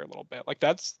untapped that year a little bit. Like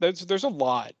there's a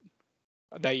lot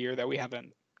that year that we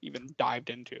haven't even dived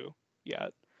into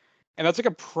yet. And that's like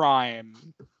a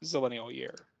prime zillennial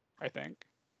year, I think.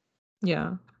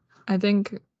 Yeah. I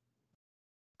think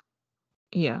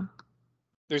yeah.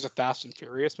 There's a Fast and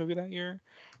Furious movie that year.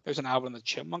 There's an Alvin and the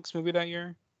Chipmunks movie that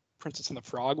year. Princess and the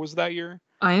Frog was that year.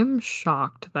 I am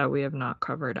shocked that we have not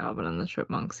covered Alvin and the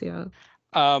Chipmunks yet.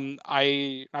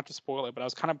 I not to spoil it, but I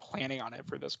was kind of planning on it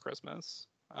for this Christmas.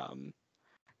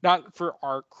 Not for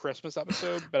our Christmas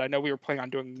episode, but I know we were planning on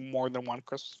doing more than one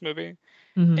Christmas movie.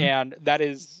 Mhm. And that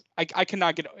is I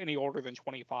cannot get any older than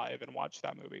 25 and watch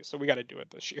that movie. So we got to do it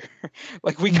this year.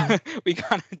 Like Mhm. we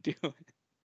got to do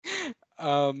it.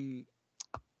 Um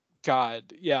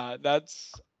God, yeah,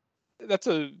 that's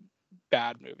a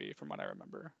bad movie from what I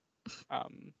remember.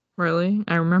 Um, Really?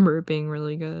 I remember it being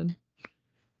really good.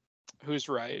 who's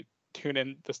right? Tune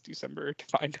in this December to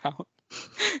find out.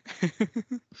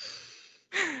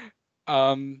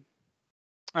 um,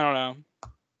 I don't know.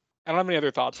 I don't have any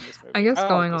other thoughts on this I movie. guess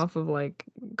I like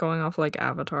this. going off like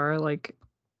Avatar, like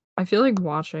I feel like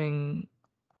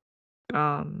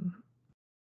um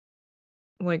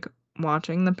like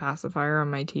watching the pacifier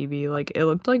on my TV, like it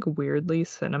looked like weirdly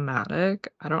cinematic.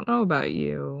 I don't know about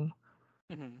you,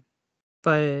 Hmm.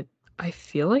 but I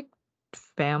feel like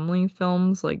family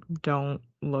films like don't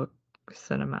look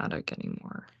cinematic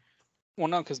anymore. Well,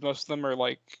 no, because most of them are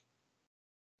like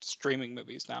streaming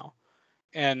movies now,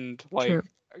 and True.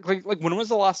 like when was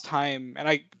the last time? And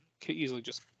I could easily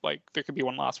just like there could be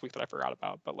one last week that I forgot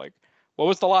about, but like what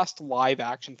was the last live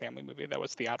action family movie that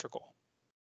was theatrical?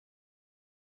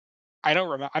 I don't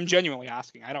remember. I'm genuinely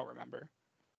asking. I don't remember.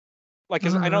 Like,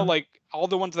 cause I know Uh, like all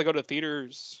the ones that go to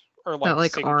theaters are that like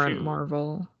like Sing aren't 2.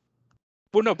 Marvel.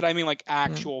 Well, no, but I mean like Yeah,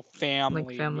 actual like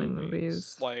family family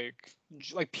movies, movies.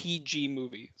 like PG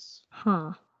movies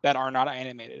Huh. that are not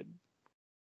animated.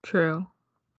 True.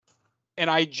 And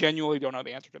I genuinely don't know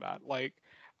the answer to that. Like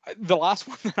the last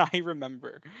one that I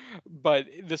remember, but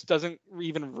this doesn't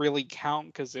even really count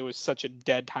because it was such a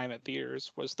dead time at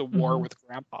theaters, was The War Mhm. with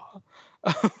Grandpa.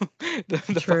 The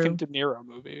fucking True. De Niro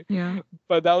movie. Yeah.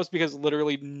 But that was because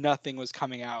literally nothing was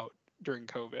coming out during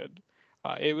COVID.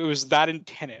 It was that in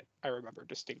Tenet, I remember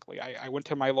distinctly. I went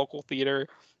to my local theater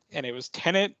and it was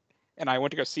Tenet, and I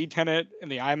went to go see Tenet in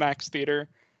the IMAX theater.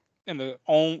 And the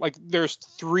only like there's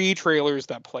three trailers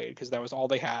that played because that was all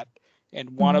they had, and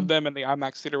one of Mhm. them in the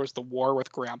IMAX theater was The War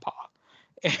with Grandpa,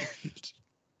 and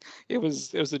it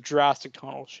was a drastic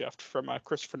tonal shift from a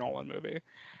Christopher Nolan movie.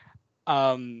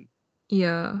 Um,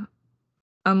 Yeah.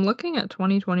 I'm looking at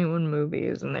 2021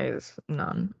 movies and there's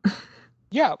none.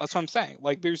 yeah, that's what I'm saying.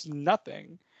 Like there's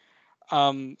nothing, at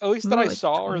least What that about I like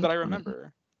saw or that I 2020?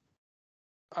 remember.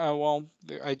 Well,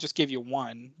 I just gave you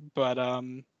one, but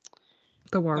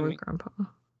The War let with me Grandpa.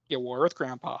 get War with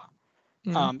Grandpa.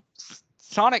 Yeah.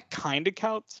 Sonic kind of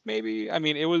counts, maybe. I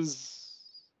mean,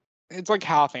 it's like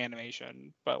half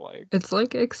animation, but like It's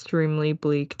like extremely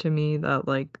bleak to me that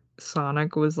like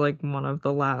Sonic was like one of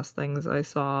the last things I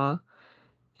saw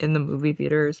in the movie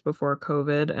theaters before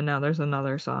COVID, and now there's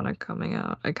another Sonic coming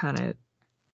out. I kind of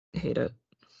hate it.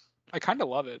 I kind of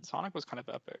love it. Sonic was kind of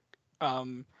epic.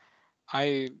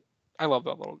 I I love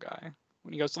that little guy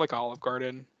when he goes to like Olive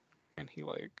Garden, and he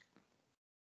like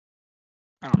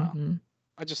I don't know. Hmm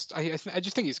I just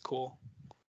think he's cool.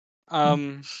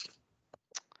 Um,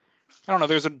 I don't know.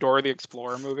 There's a Dora the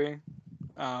Explorer movie.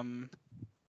 Um,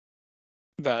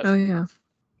 that Oh yeah,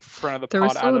 friend of the there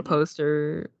was pod still a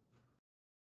poster.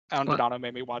 Adam What? Donato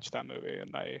made me watch that movie,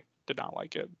 and I did not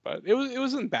like it. But it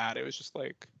wasn't bad. It was just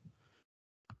like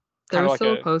There kind of was like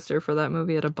still a a poster for that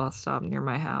movie at a bus stop near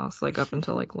my house, like up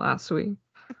until like last week.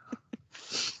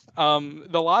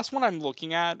 The last one I'm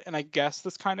looking at, and I guess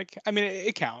this kind of I mean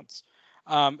it counts.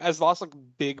 As the last like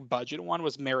big budget one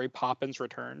was Mary Poppins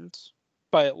Returns,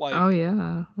 but Oh like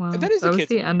yeah, wow, that is that a was kids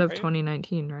the movie, end of right?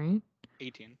 2019, right?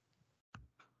 18.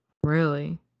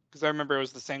 Really? Because I remember it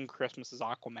was the same Christmas as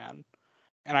Aquaman,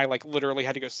 and I like literally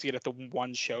had to go see it at the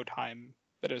one showtime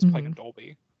that it was playing Hmm in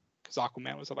Dolby, because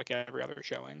Aquaman was at like every other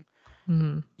showing.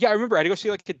 hmm Yeah, I remember I had to go see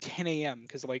like at 10 a.m.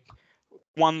 because like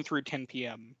 1 through 10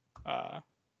 p.m.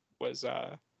 Was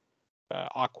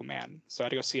Aquaman, so I had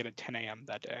to go see it at 10 a.m.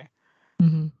 that day.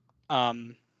 hmm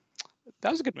Um,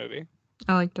 that was a good movie.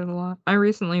 I liked it a lot. I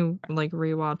recently like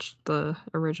rewatched the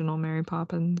original Mary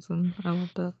Poppins, and I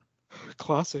loved it.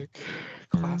 Classic,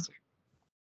 Yeah. classic.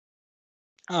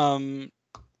 Um,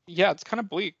 yeah, it's kind of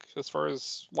bleak as far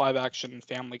as live action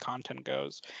family content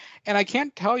goes, and I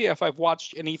can't tell you if I've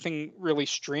watched anything really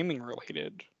streaming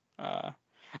related. Uh,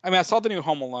 I mean, I saw the new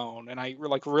Home Alone, and I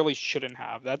like really shouldn't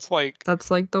have. That's like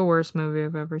the worst movie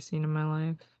I've ever seen in my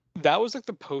life. That was like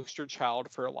the poster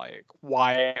child for like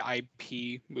why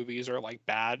IP movies are like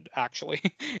bad actually.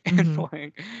 And Hmm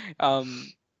like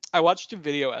I watched a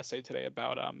video essay today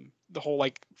about the whole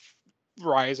like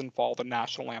rise and fall of the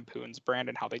National Lampoon's brand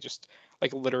and how they just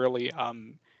like literally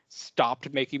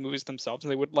stopped making movies themselves,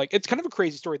 and they would like it's kind of a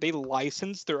crazy story. They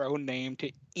licensed their own name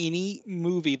to any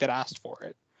movie that asked for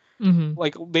it. hmm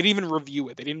Like they didn't even review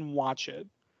it. They didn't watch it.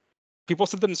 People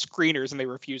sent them screeners and they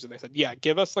refused it. They said, "Yeah,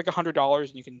 give us like $100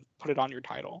 and you can put it on your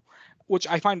title," which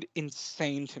I find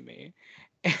insane to me.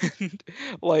 And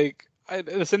like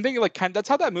the same thing, like kind that's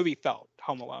how that movie felt.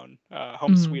 Home Alone,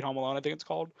 Home hmm Sweet Home Alone, I think it's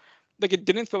called. Like it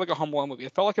didn't feel like a Home Alone movie.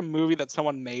 It felt like a movie that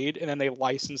someone made and then they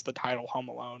licensed the title Home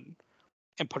Alone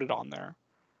and put it on there.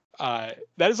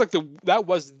 That is like that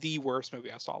was the worst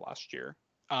movie I saw last year.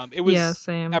 It Yeah, was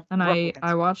same. And I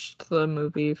reprehensible. watched the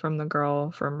movie from the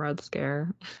girl from Red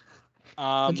Scare,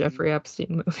 the Um, Jeffrey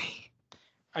Epstein movie.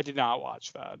 I did not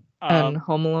watch that. And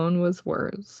Home Alone was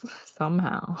worse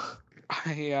somehow.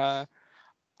 I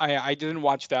I didn't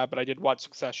watch that, but I did watch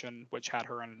Succession, which had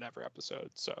her in every episode.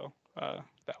 So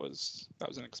that was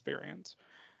an experience.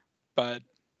 But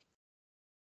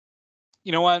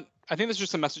you know what? I think this is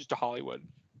just a message to Hollywood.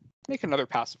 Make another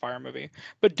Pacifier movie,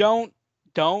 but don't.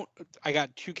 I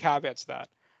got two caveats to that.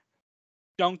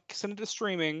 Don't send it to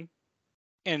streaming,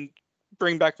 and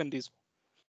bring back Vin Diesel.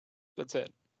 That's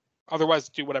it. Otherwise,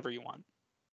 do whatever you want.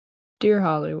 Dear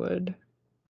Hollywood.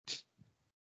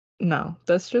 No,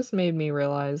 this just made me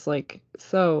realize like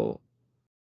so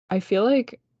I feel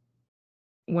like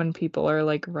when people are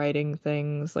like writing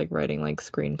things, like writing like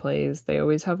screenplays, they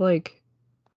always have like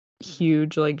Mhm.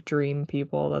 huge like dream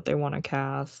people that they want to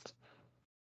cast.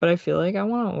 But I feel like I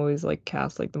want to always like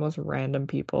cast like the most random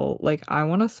people. Like I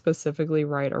want to specifically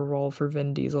write a role for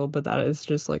Vin Diesel, but that is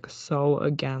just like so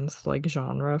against like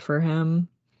genre for him.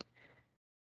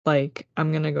 Like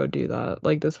I'm gonna go do that.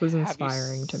 Like this was Have you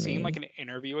inspiring to seen like me. an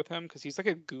interview with him? Because he's like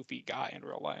a goofy guy in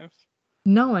real life.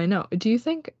 No, I know. Do you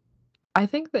think I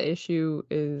think the issue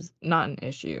is not an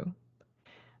issue.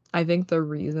 I think the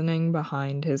reasoning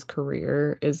behind his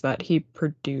career is that he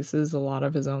produces a lot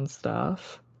of his own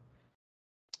stuff.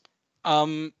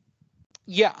 Um,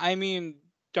 yeah, I mean,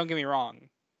 don't get me wrong.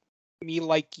 Me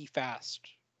likey fast,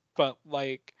 but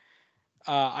like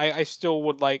I still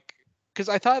would like because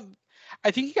I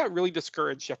think he got really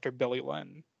discouraged after Billy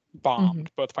Lynn Hmm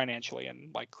bombed both financially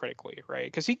and like critically, right?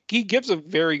 Because he gives a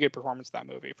very good performance in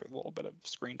that movie for the little bit of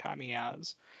screen time he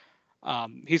has.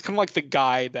 He's kind of like the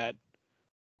guy that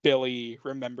Billy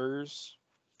remembers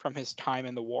from his time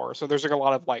in the war. So there's like a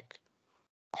lot of like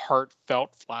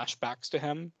heartfelt flashbacks to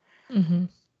him, hmm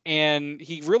and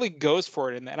he really goes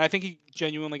for it. And I think he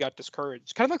genuinely got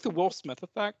discouraged, kind of like the Will Smith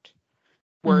effect.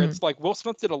 where it's like Will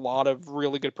Smith did a lot of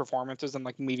really good performances in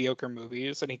like mediocre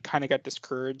movies, and he kind of got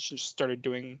discouraged and just started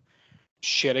doing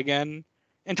shit again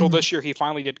until this year he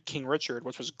finally did King Richard,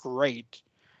 which was great.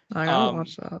 I gotta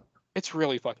watch that. It's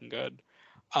really fucking good.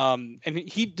 And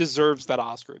he deserves that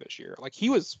Oscar this year. Like, he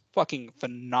was fucking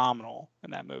phenomenal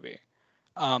in that movie.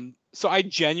 So I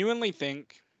genuinely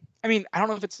think, I mean, I don't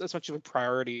know if it's as much of a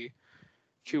priority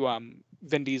to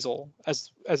Vin Diesel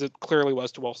as it clearly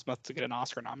was to Will Smith to get an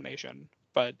Oscar nomination,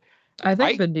 but I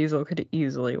think Vin Diesel could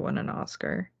easily win an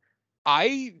Oscar.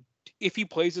 If he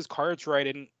plays his cards right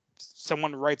and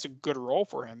someone writes a good role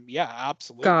for him, yeah,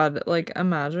 absolutely. God, like,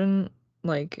 imagine,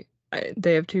 like,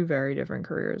 they have two very different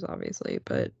careers, obviously,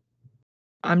 but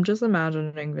I'm just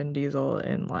imagining Vin Diesel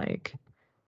in, like,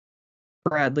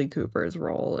 Bradley Cooper's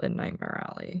role in Nightmare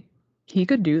Alley. He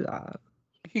could do that.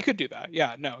 He could do that.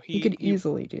 Yeah, no, he could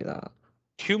easily do that.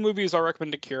 2 movies I'll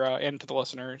recommend to Kira and to the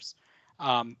listeners,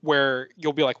 where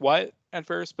you'll be like, what? At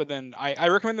first, but then I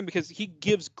recommend them because he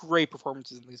gives great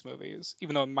performances in these movies,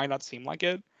 even though it might not seem like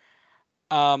it.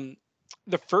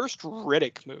 The first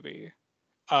Riddick movie,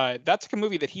 that's like a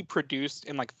movie that he produced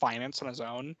and like financed on his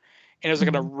own, and it was like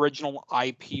an original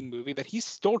IP movie that he's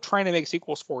still trying to make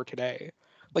sequels for today.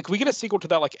 Like, we get a sequel to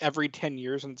that like every 10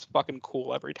 years, and it's fucking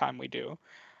cool every time we do.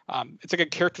 It's like a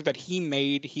character that he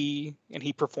made, he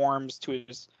performs to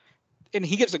his, and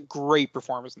he gives a great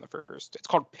performance in the first. It's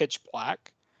called Pitch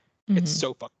Black. It's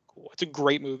so fucking cool. It's a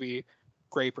great movie,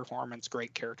 great performance,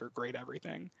 great character, great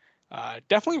everything.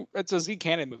 Definitely, it's a Z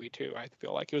Canon movie too. I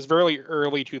feel like it was very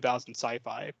early 2000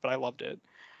 sci-fi, but I loved it.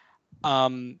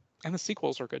 And the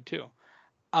sequels are good too.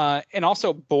 And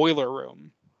also Boiler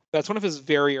Room. That's one of his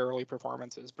very early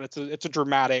performances, but it's a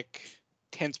dramatic,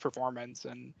 tense performance,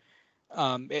 and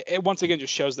it once again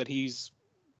just shows that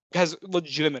has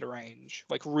legitimate range,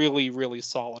 like really, really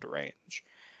solid range.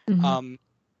 And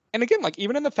again, like,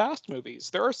 even in the Fast movies,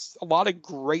 there are a lot of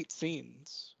great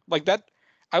scenes like that.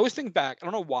 I always think back, I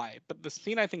don't know why, but the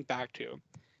scene I think back to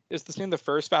is the scene in the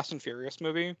first Fast and Furious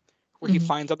movie where he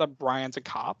finds out that Brian's a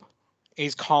cop and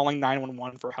he's calling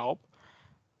 911 for help.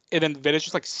 And then Vin is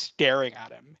just like staring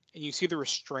at him, and you see the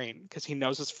restraint because he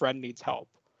knows his friend needs help.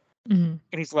 And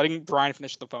he's letting Brian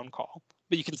finish the phone call,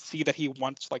 but you can see that he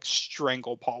wants to like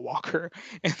strangle Paul Walker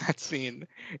in that scene.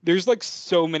 There's like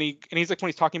so many, and he's like, when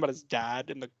he's talking about his dad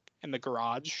in the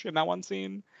garage in that one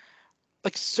scene,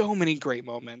 like, so many great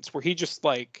moments where he just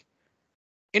like,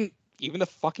 in even the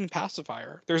fucking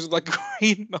Pacifier, there's like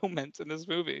great moments in this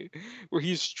movie where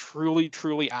he's truly,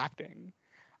 truly acting.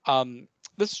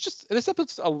 This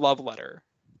episode's a love letter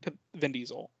to Vin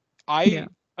Diesel. I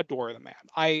adore the man.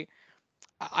 I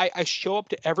show up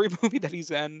to every movie that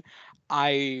he's in.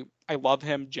 I love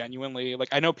him genuinely. Like,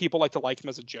 I know people like to like him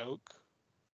as a joke,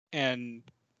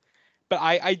 but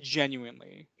I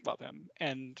genuinely love him.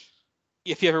 And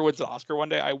if he ever wins an Oscar one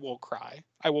day, I will cry.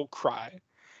 I will cry.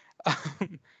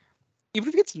 Even if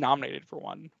he gets nominated for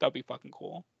one, that'd be fucking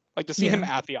cool. Like, to see him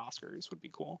at the Oscars would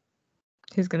be cool.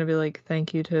 He's gonna be like,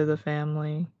 "Thank you to the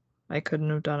family. I couldn't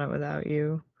have done it without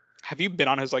you." Have you been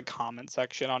on his like comment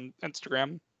section on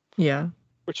Instagram? Yeah.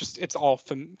 Which is, it's all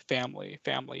family,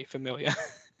 familia.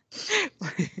 It's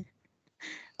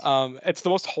the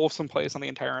most wholesome place on the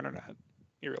entire internet.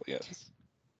 It really is.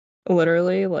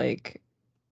 Literally, like,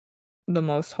 the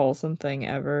most wholesome thing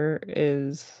ever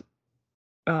is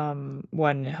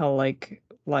when he'll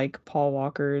like Paul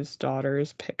Walker's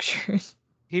daughter's pictures.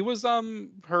 He was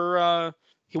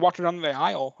he walked her down the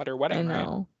aisle at her wedding. I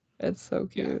know. Right? It's so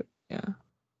cute. Yeah.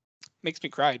 Makes me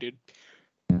cry, dude.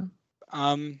 Yeah.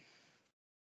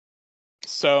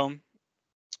 So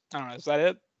I don't know, is that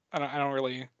it? I don't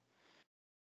really,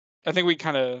 I think we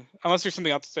kind of, unless there's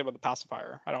something else to say about the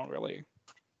Pacifier, I don't really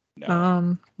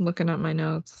know. Looking at my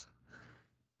notes.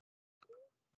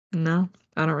 No,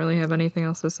 I don't really have anything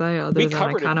else to say other than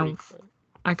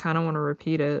I kind of want to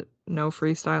repeat it. No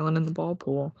freestyling in the ball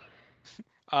pool.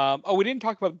 We didn't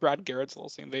talk about Brad Garrett's little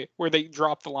scene where they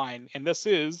drop the line, and this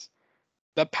is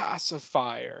the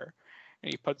Pacifier,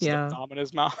 and he puts the thumb in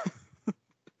his mouth.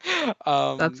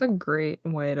 That's a great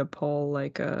way to pull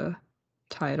like a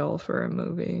title for a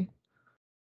movie.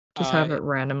 Just have it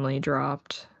randomly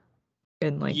dropped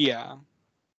in like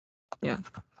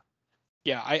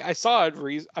I saw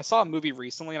a movie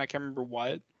recently, and I can't remember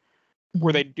what,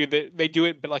 where they do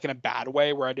it, but like in a bad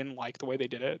way, where I didn't like the way they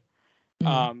did it.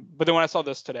 But then when I saw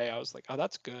this today, I was like, oh,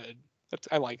 that's good.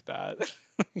 I like that.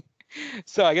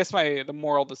 So I guess the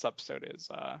moral of this episode is,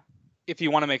 if you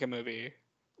want to make a movie,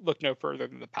 look no further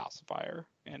than the Pacifier,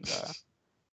 and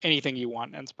anything you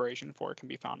want inspiration for can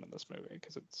be found in this movie,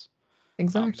 because it's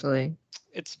exactly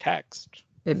it's text.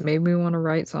 It made me want to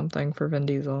write something for Vin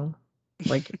Diesel.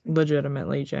 Like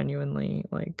legitimately, genuinely,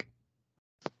 like,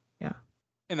 yeah.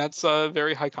 And that's a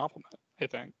very high compliment, I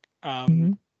think.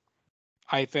 Mhm.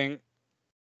 I think,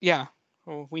 yeah,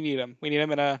 well, we need him. We need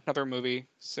him in another movie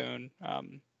soon.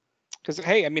 Because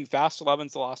hey, I mean, Fast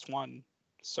 11's the last one,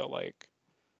 so like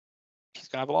he's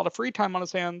gonna have a lot of free time on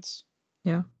his hands.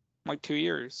 Yeah. Like 2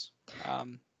 years.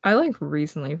 I like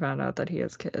recently found out that he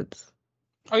has kids.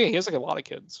 Oh yeah, he has like a lot of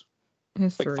kids. He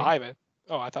has Like 3. 5.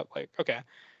 Oh, I thought like okay,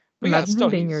 but yeah, Imagine still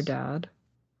him being your he's dad.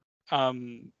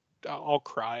 I'll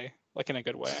cry like in a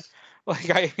good way.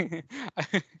 Like I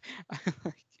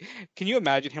can you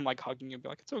imagine him like hugging you and be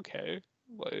like, it's okay,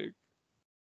 like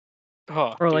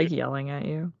oh Or like dude. yelling at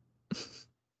you.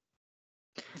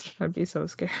 I'd be so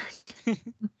scared.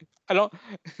 I don't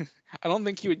I don't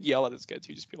think he would yell at his kids.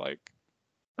 He'd just be like,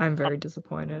 I'm very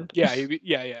disappointed. yeah,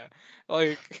 yeah,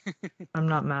 like I'm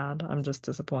not mad. I'm just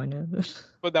disappointed.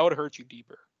 but that would hurt you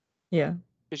deeper Yeah.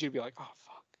 because you'd be like, oh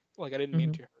fuck, like I didn't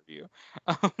mean Mhm. to hurt you.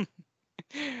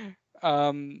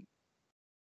 Um,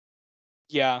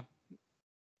 yeah,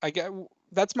 I get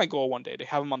that's my goal one day to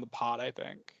have him on the pod. I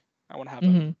think I want to have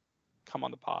him Mhm. come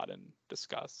on the pod and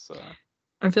discuss.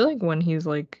 I feel like when he's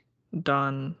like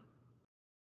done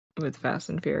with Fast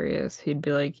and Furious, he'd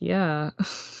be like, "Yeah."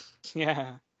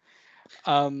 Yeah,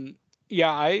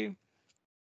 yeah. I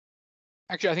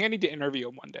think I need to interview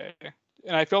him one day,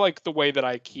 and I feel like the way that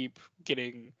I keep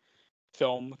getting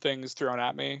film things thrown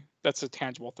at me, that's a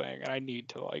tangible thing, and I need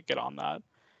to like get on that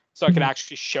so I can Mhm.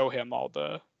 actually show him all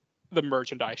the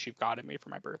merchandise you've gotten me for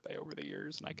my birthday over the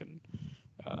years, and I can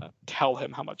tell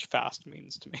him how much Fast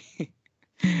means to me.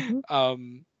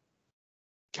 Mhm.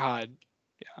 God,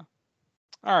 yeah.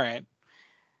 All right.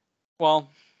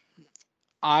 Well,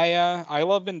 I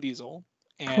love Vin Diesel,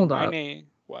 and Hold my up, name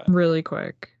what? really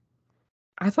quick.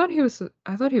 I thought he was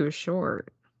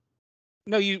short.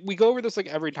 No, we go over this like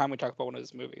every time we talk about one of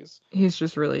his movies. He's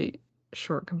just really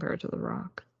short compared to The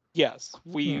Rock. Yes,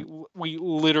 Yeah, we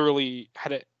literally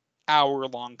had an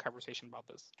hour-long conversation about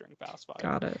this during Fast Five.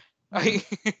 got it.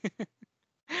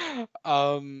 Yeah.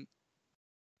 um,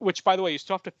 which by the way, you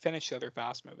still have to finish the other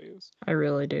Fast movies. I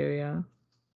really do, yeah.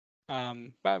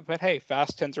 But hey,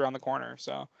 Fast 10's around the corner,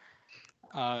 so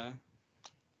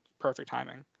perfect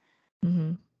timing.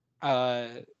 Mhm. Uh,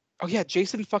 oh yeah,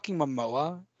 Jason fucking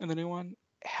Momoa in the new one.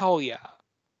 Hell yeah.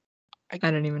 I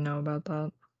didn't even know about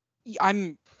that.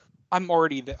 I'm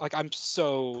already like I'm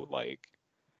so like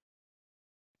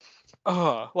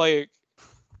like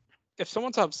if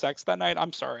someone's have sex that night,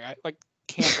 I'm sorry. I like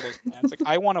cancel those plans. Like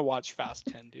I want to watch Fast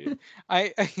 10, dude.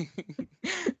 I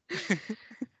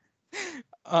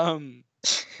um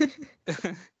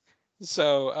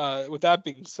so with that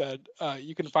being said,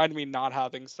 you can find me not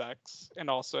having sex and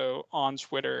also on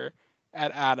Twitter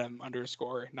at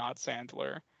Adam_not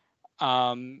Sandler.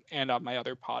 And on my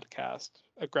other podcast,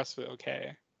 Aggressively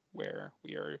Okay, where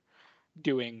we are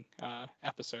doing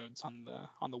episodes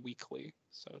on the weekly.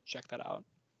 So check that out.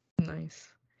 Nice.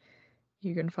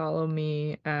 You can follow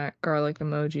me at Garlic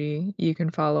Emoji. You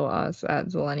can follow us at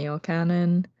Zillennial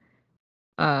Canon.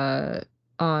 Uh,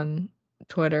 on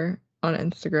Twitter, on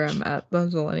Instagram at the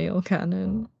Zillennial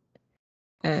Canon.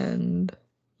 And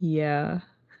yeah.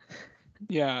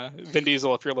 Yeah, Vin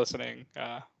Diesel, if you're listening,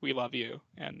 we love you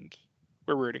and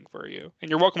we're rooting for you. And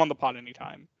you're welcome on the pod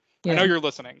anytime. I know Yeah. you're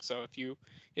listening, so if you're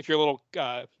a little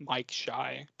mic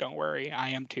shy, don't worry. I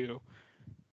am too.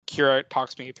 Kira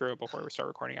talks me through it before we start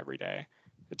recording every day.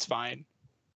 It's fine.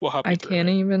 We'll help I you through can't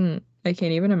it. even I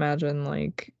can't even imagine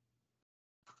like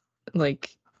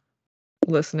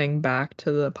listening back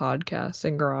to the podcast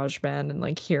in GarageBand and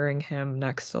like hearing him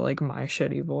next to like my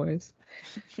shitty voice.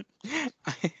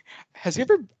 Has he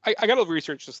ever? I gotta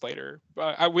research this later. We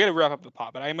gotta wrap up the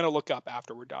pod, but I'm gonna look up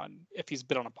after we're done if he's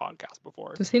been on a podcast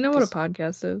before. Does he know what a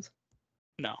podcast is?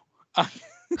 No.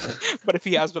 But if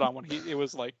he has been on one, it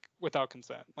was like without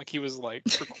consent. Like he was like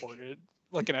recorded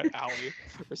like in an alley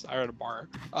or at a bar.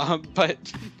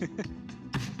 But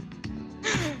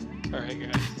all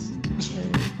right, guys.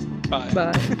 Bye.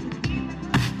 Bye.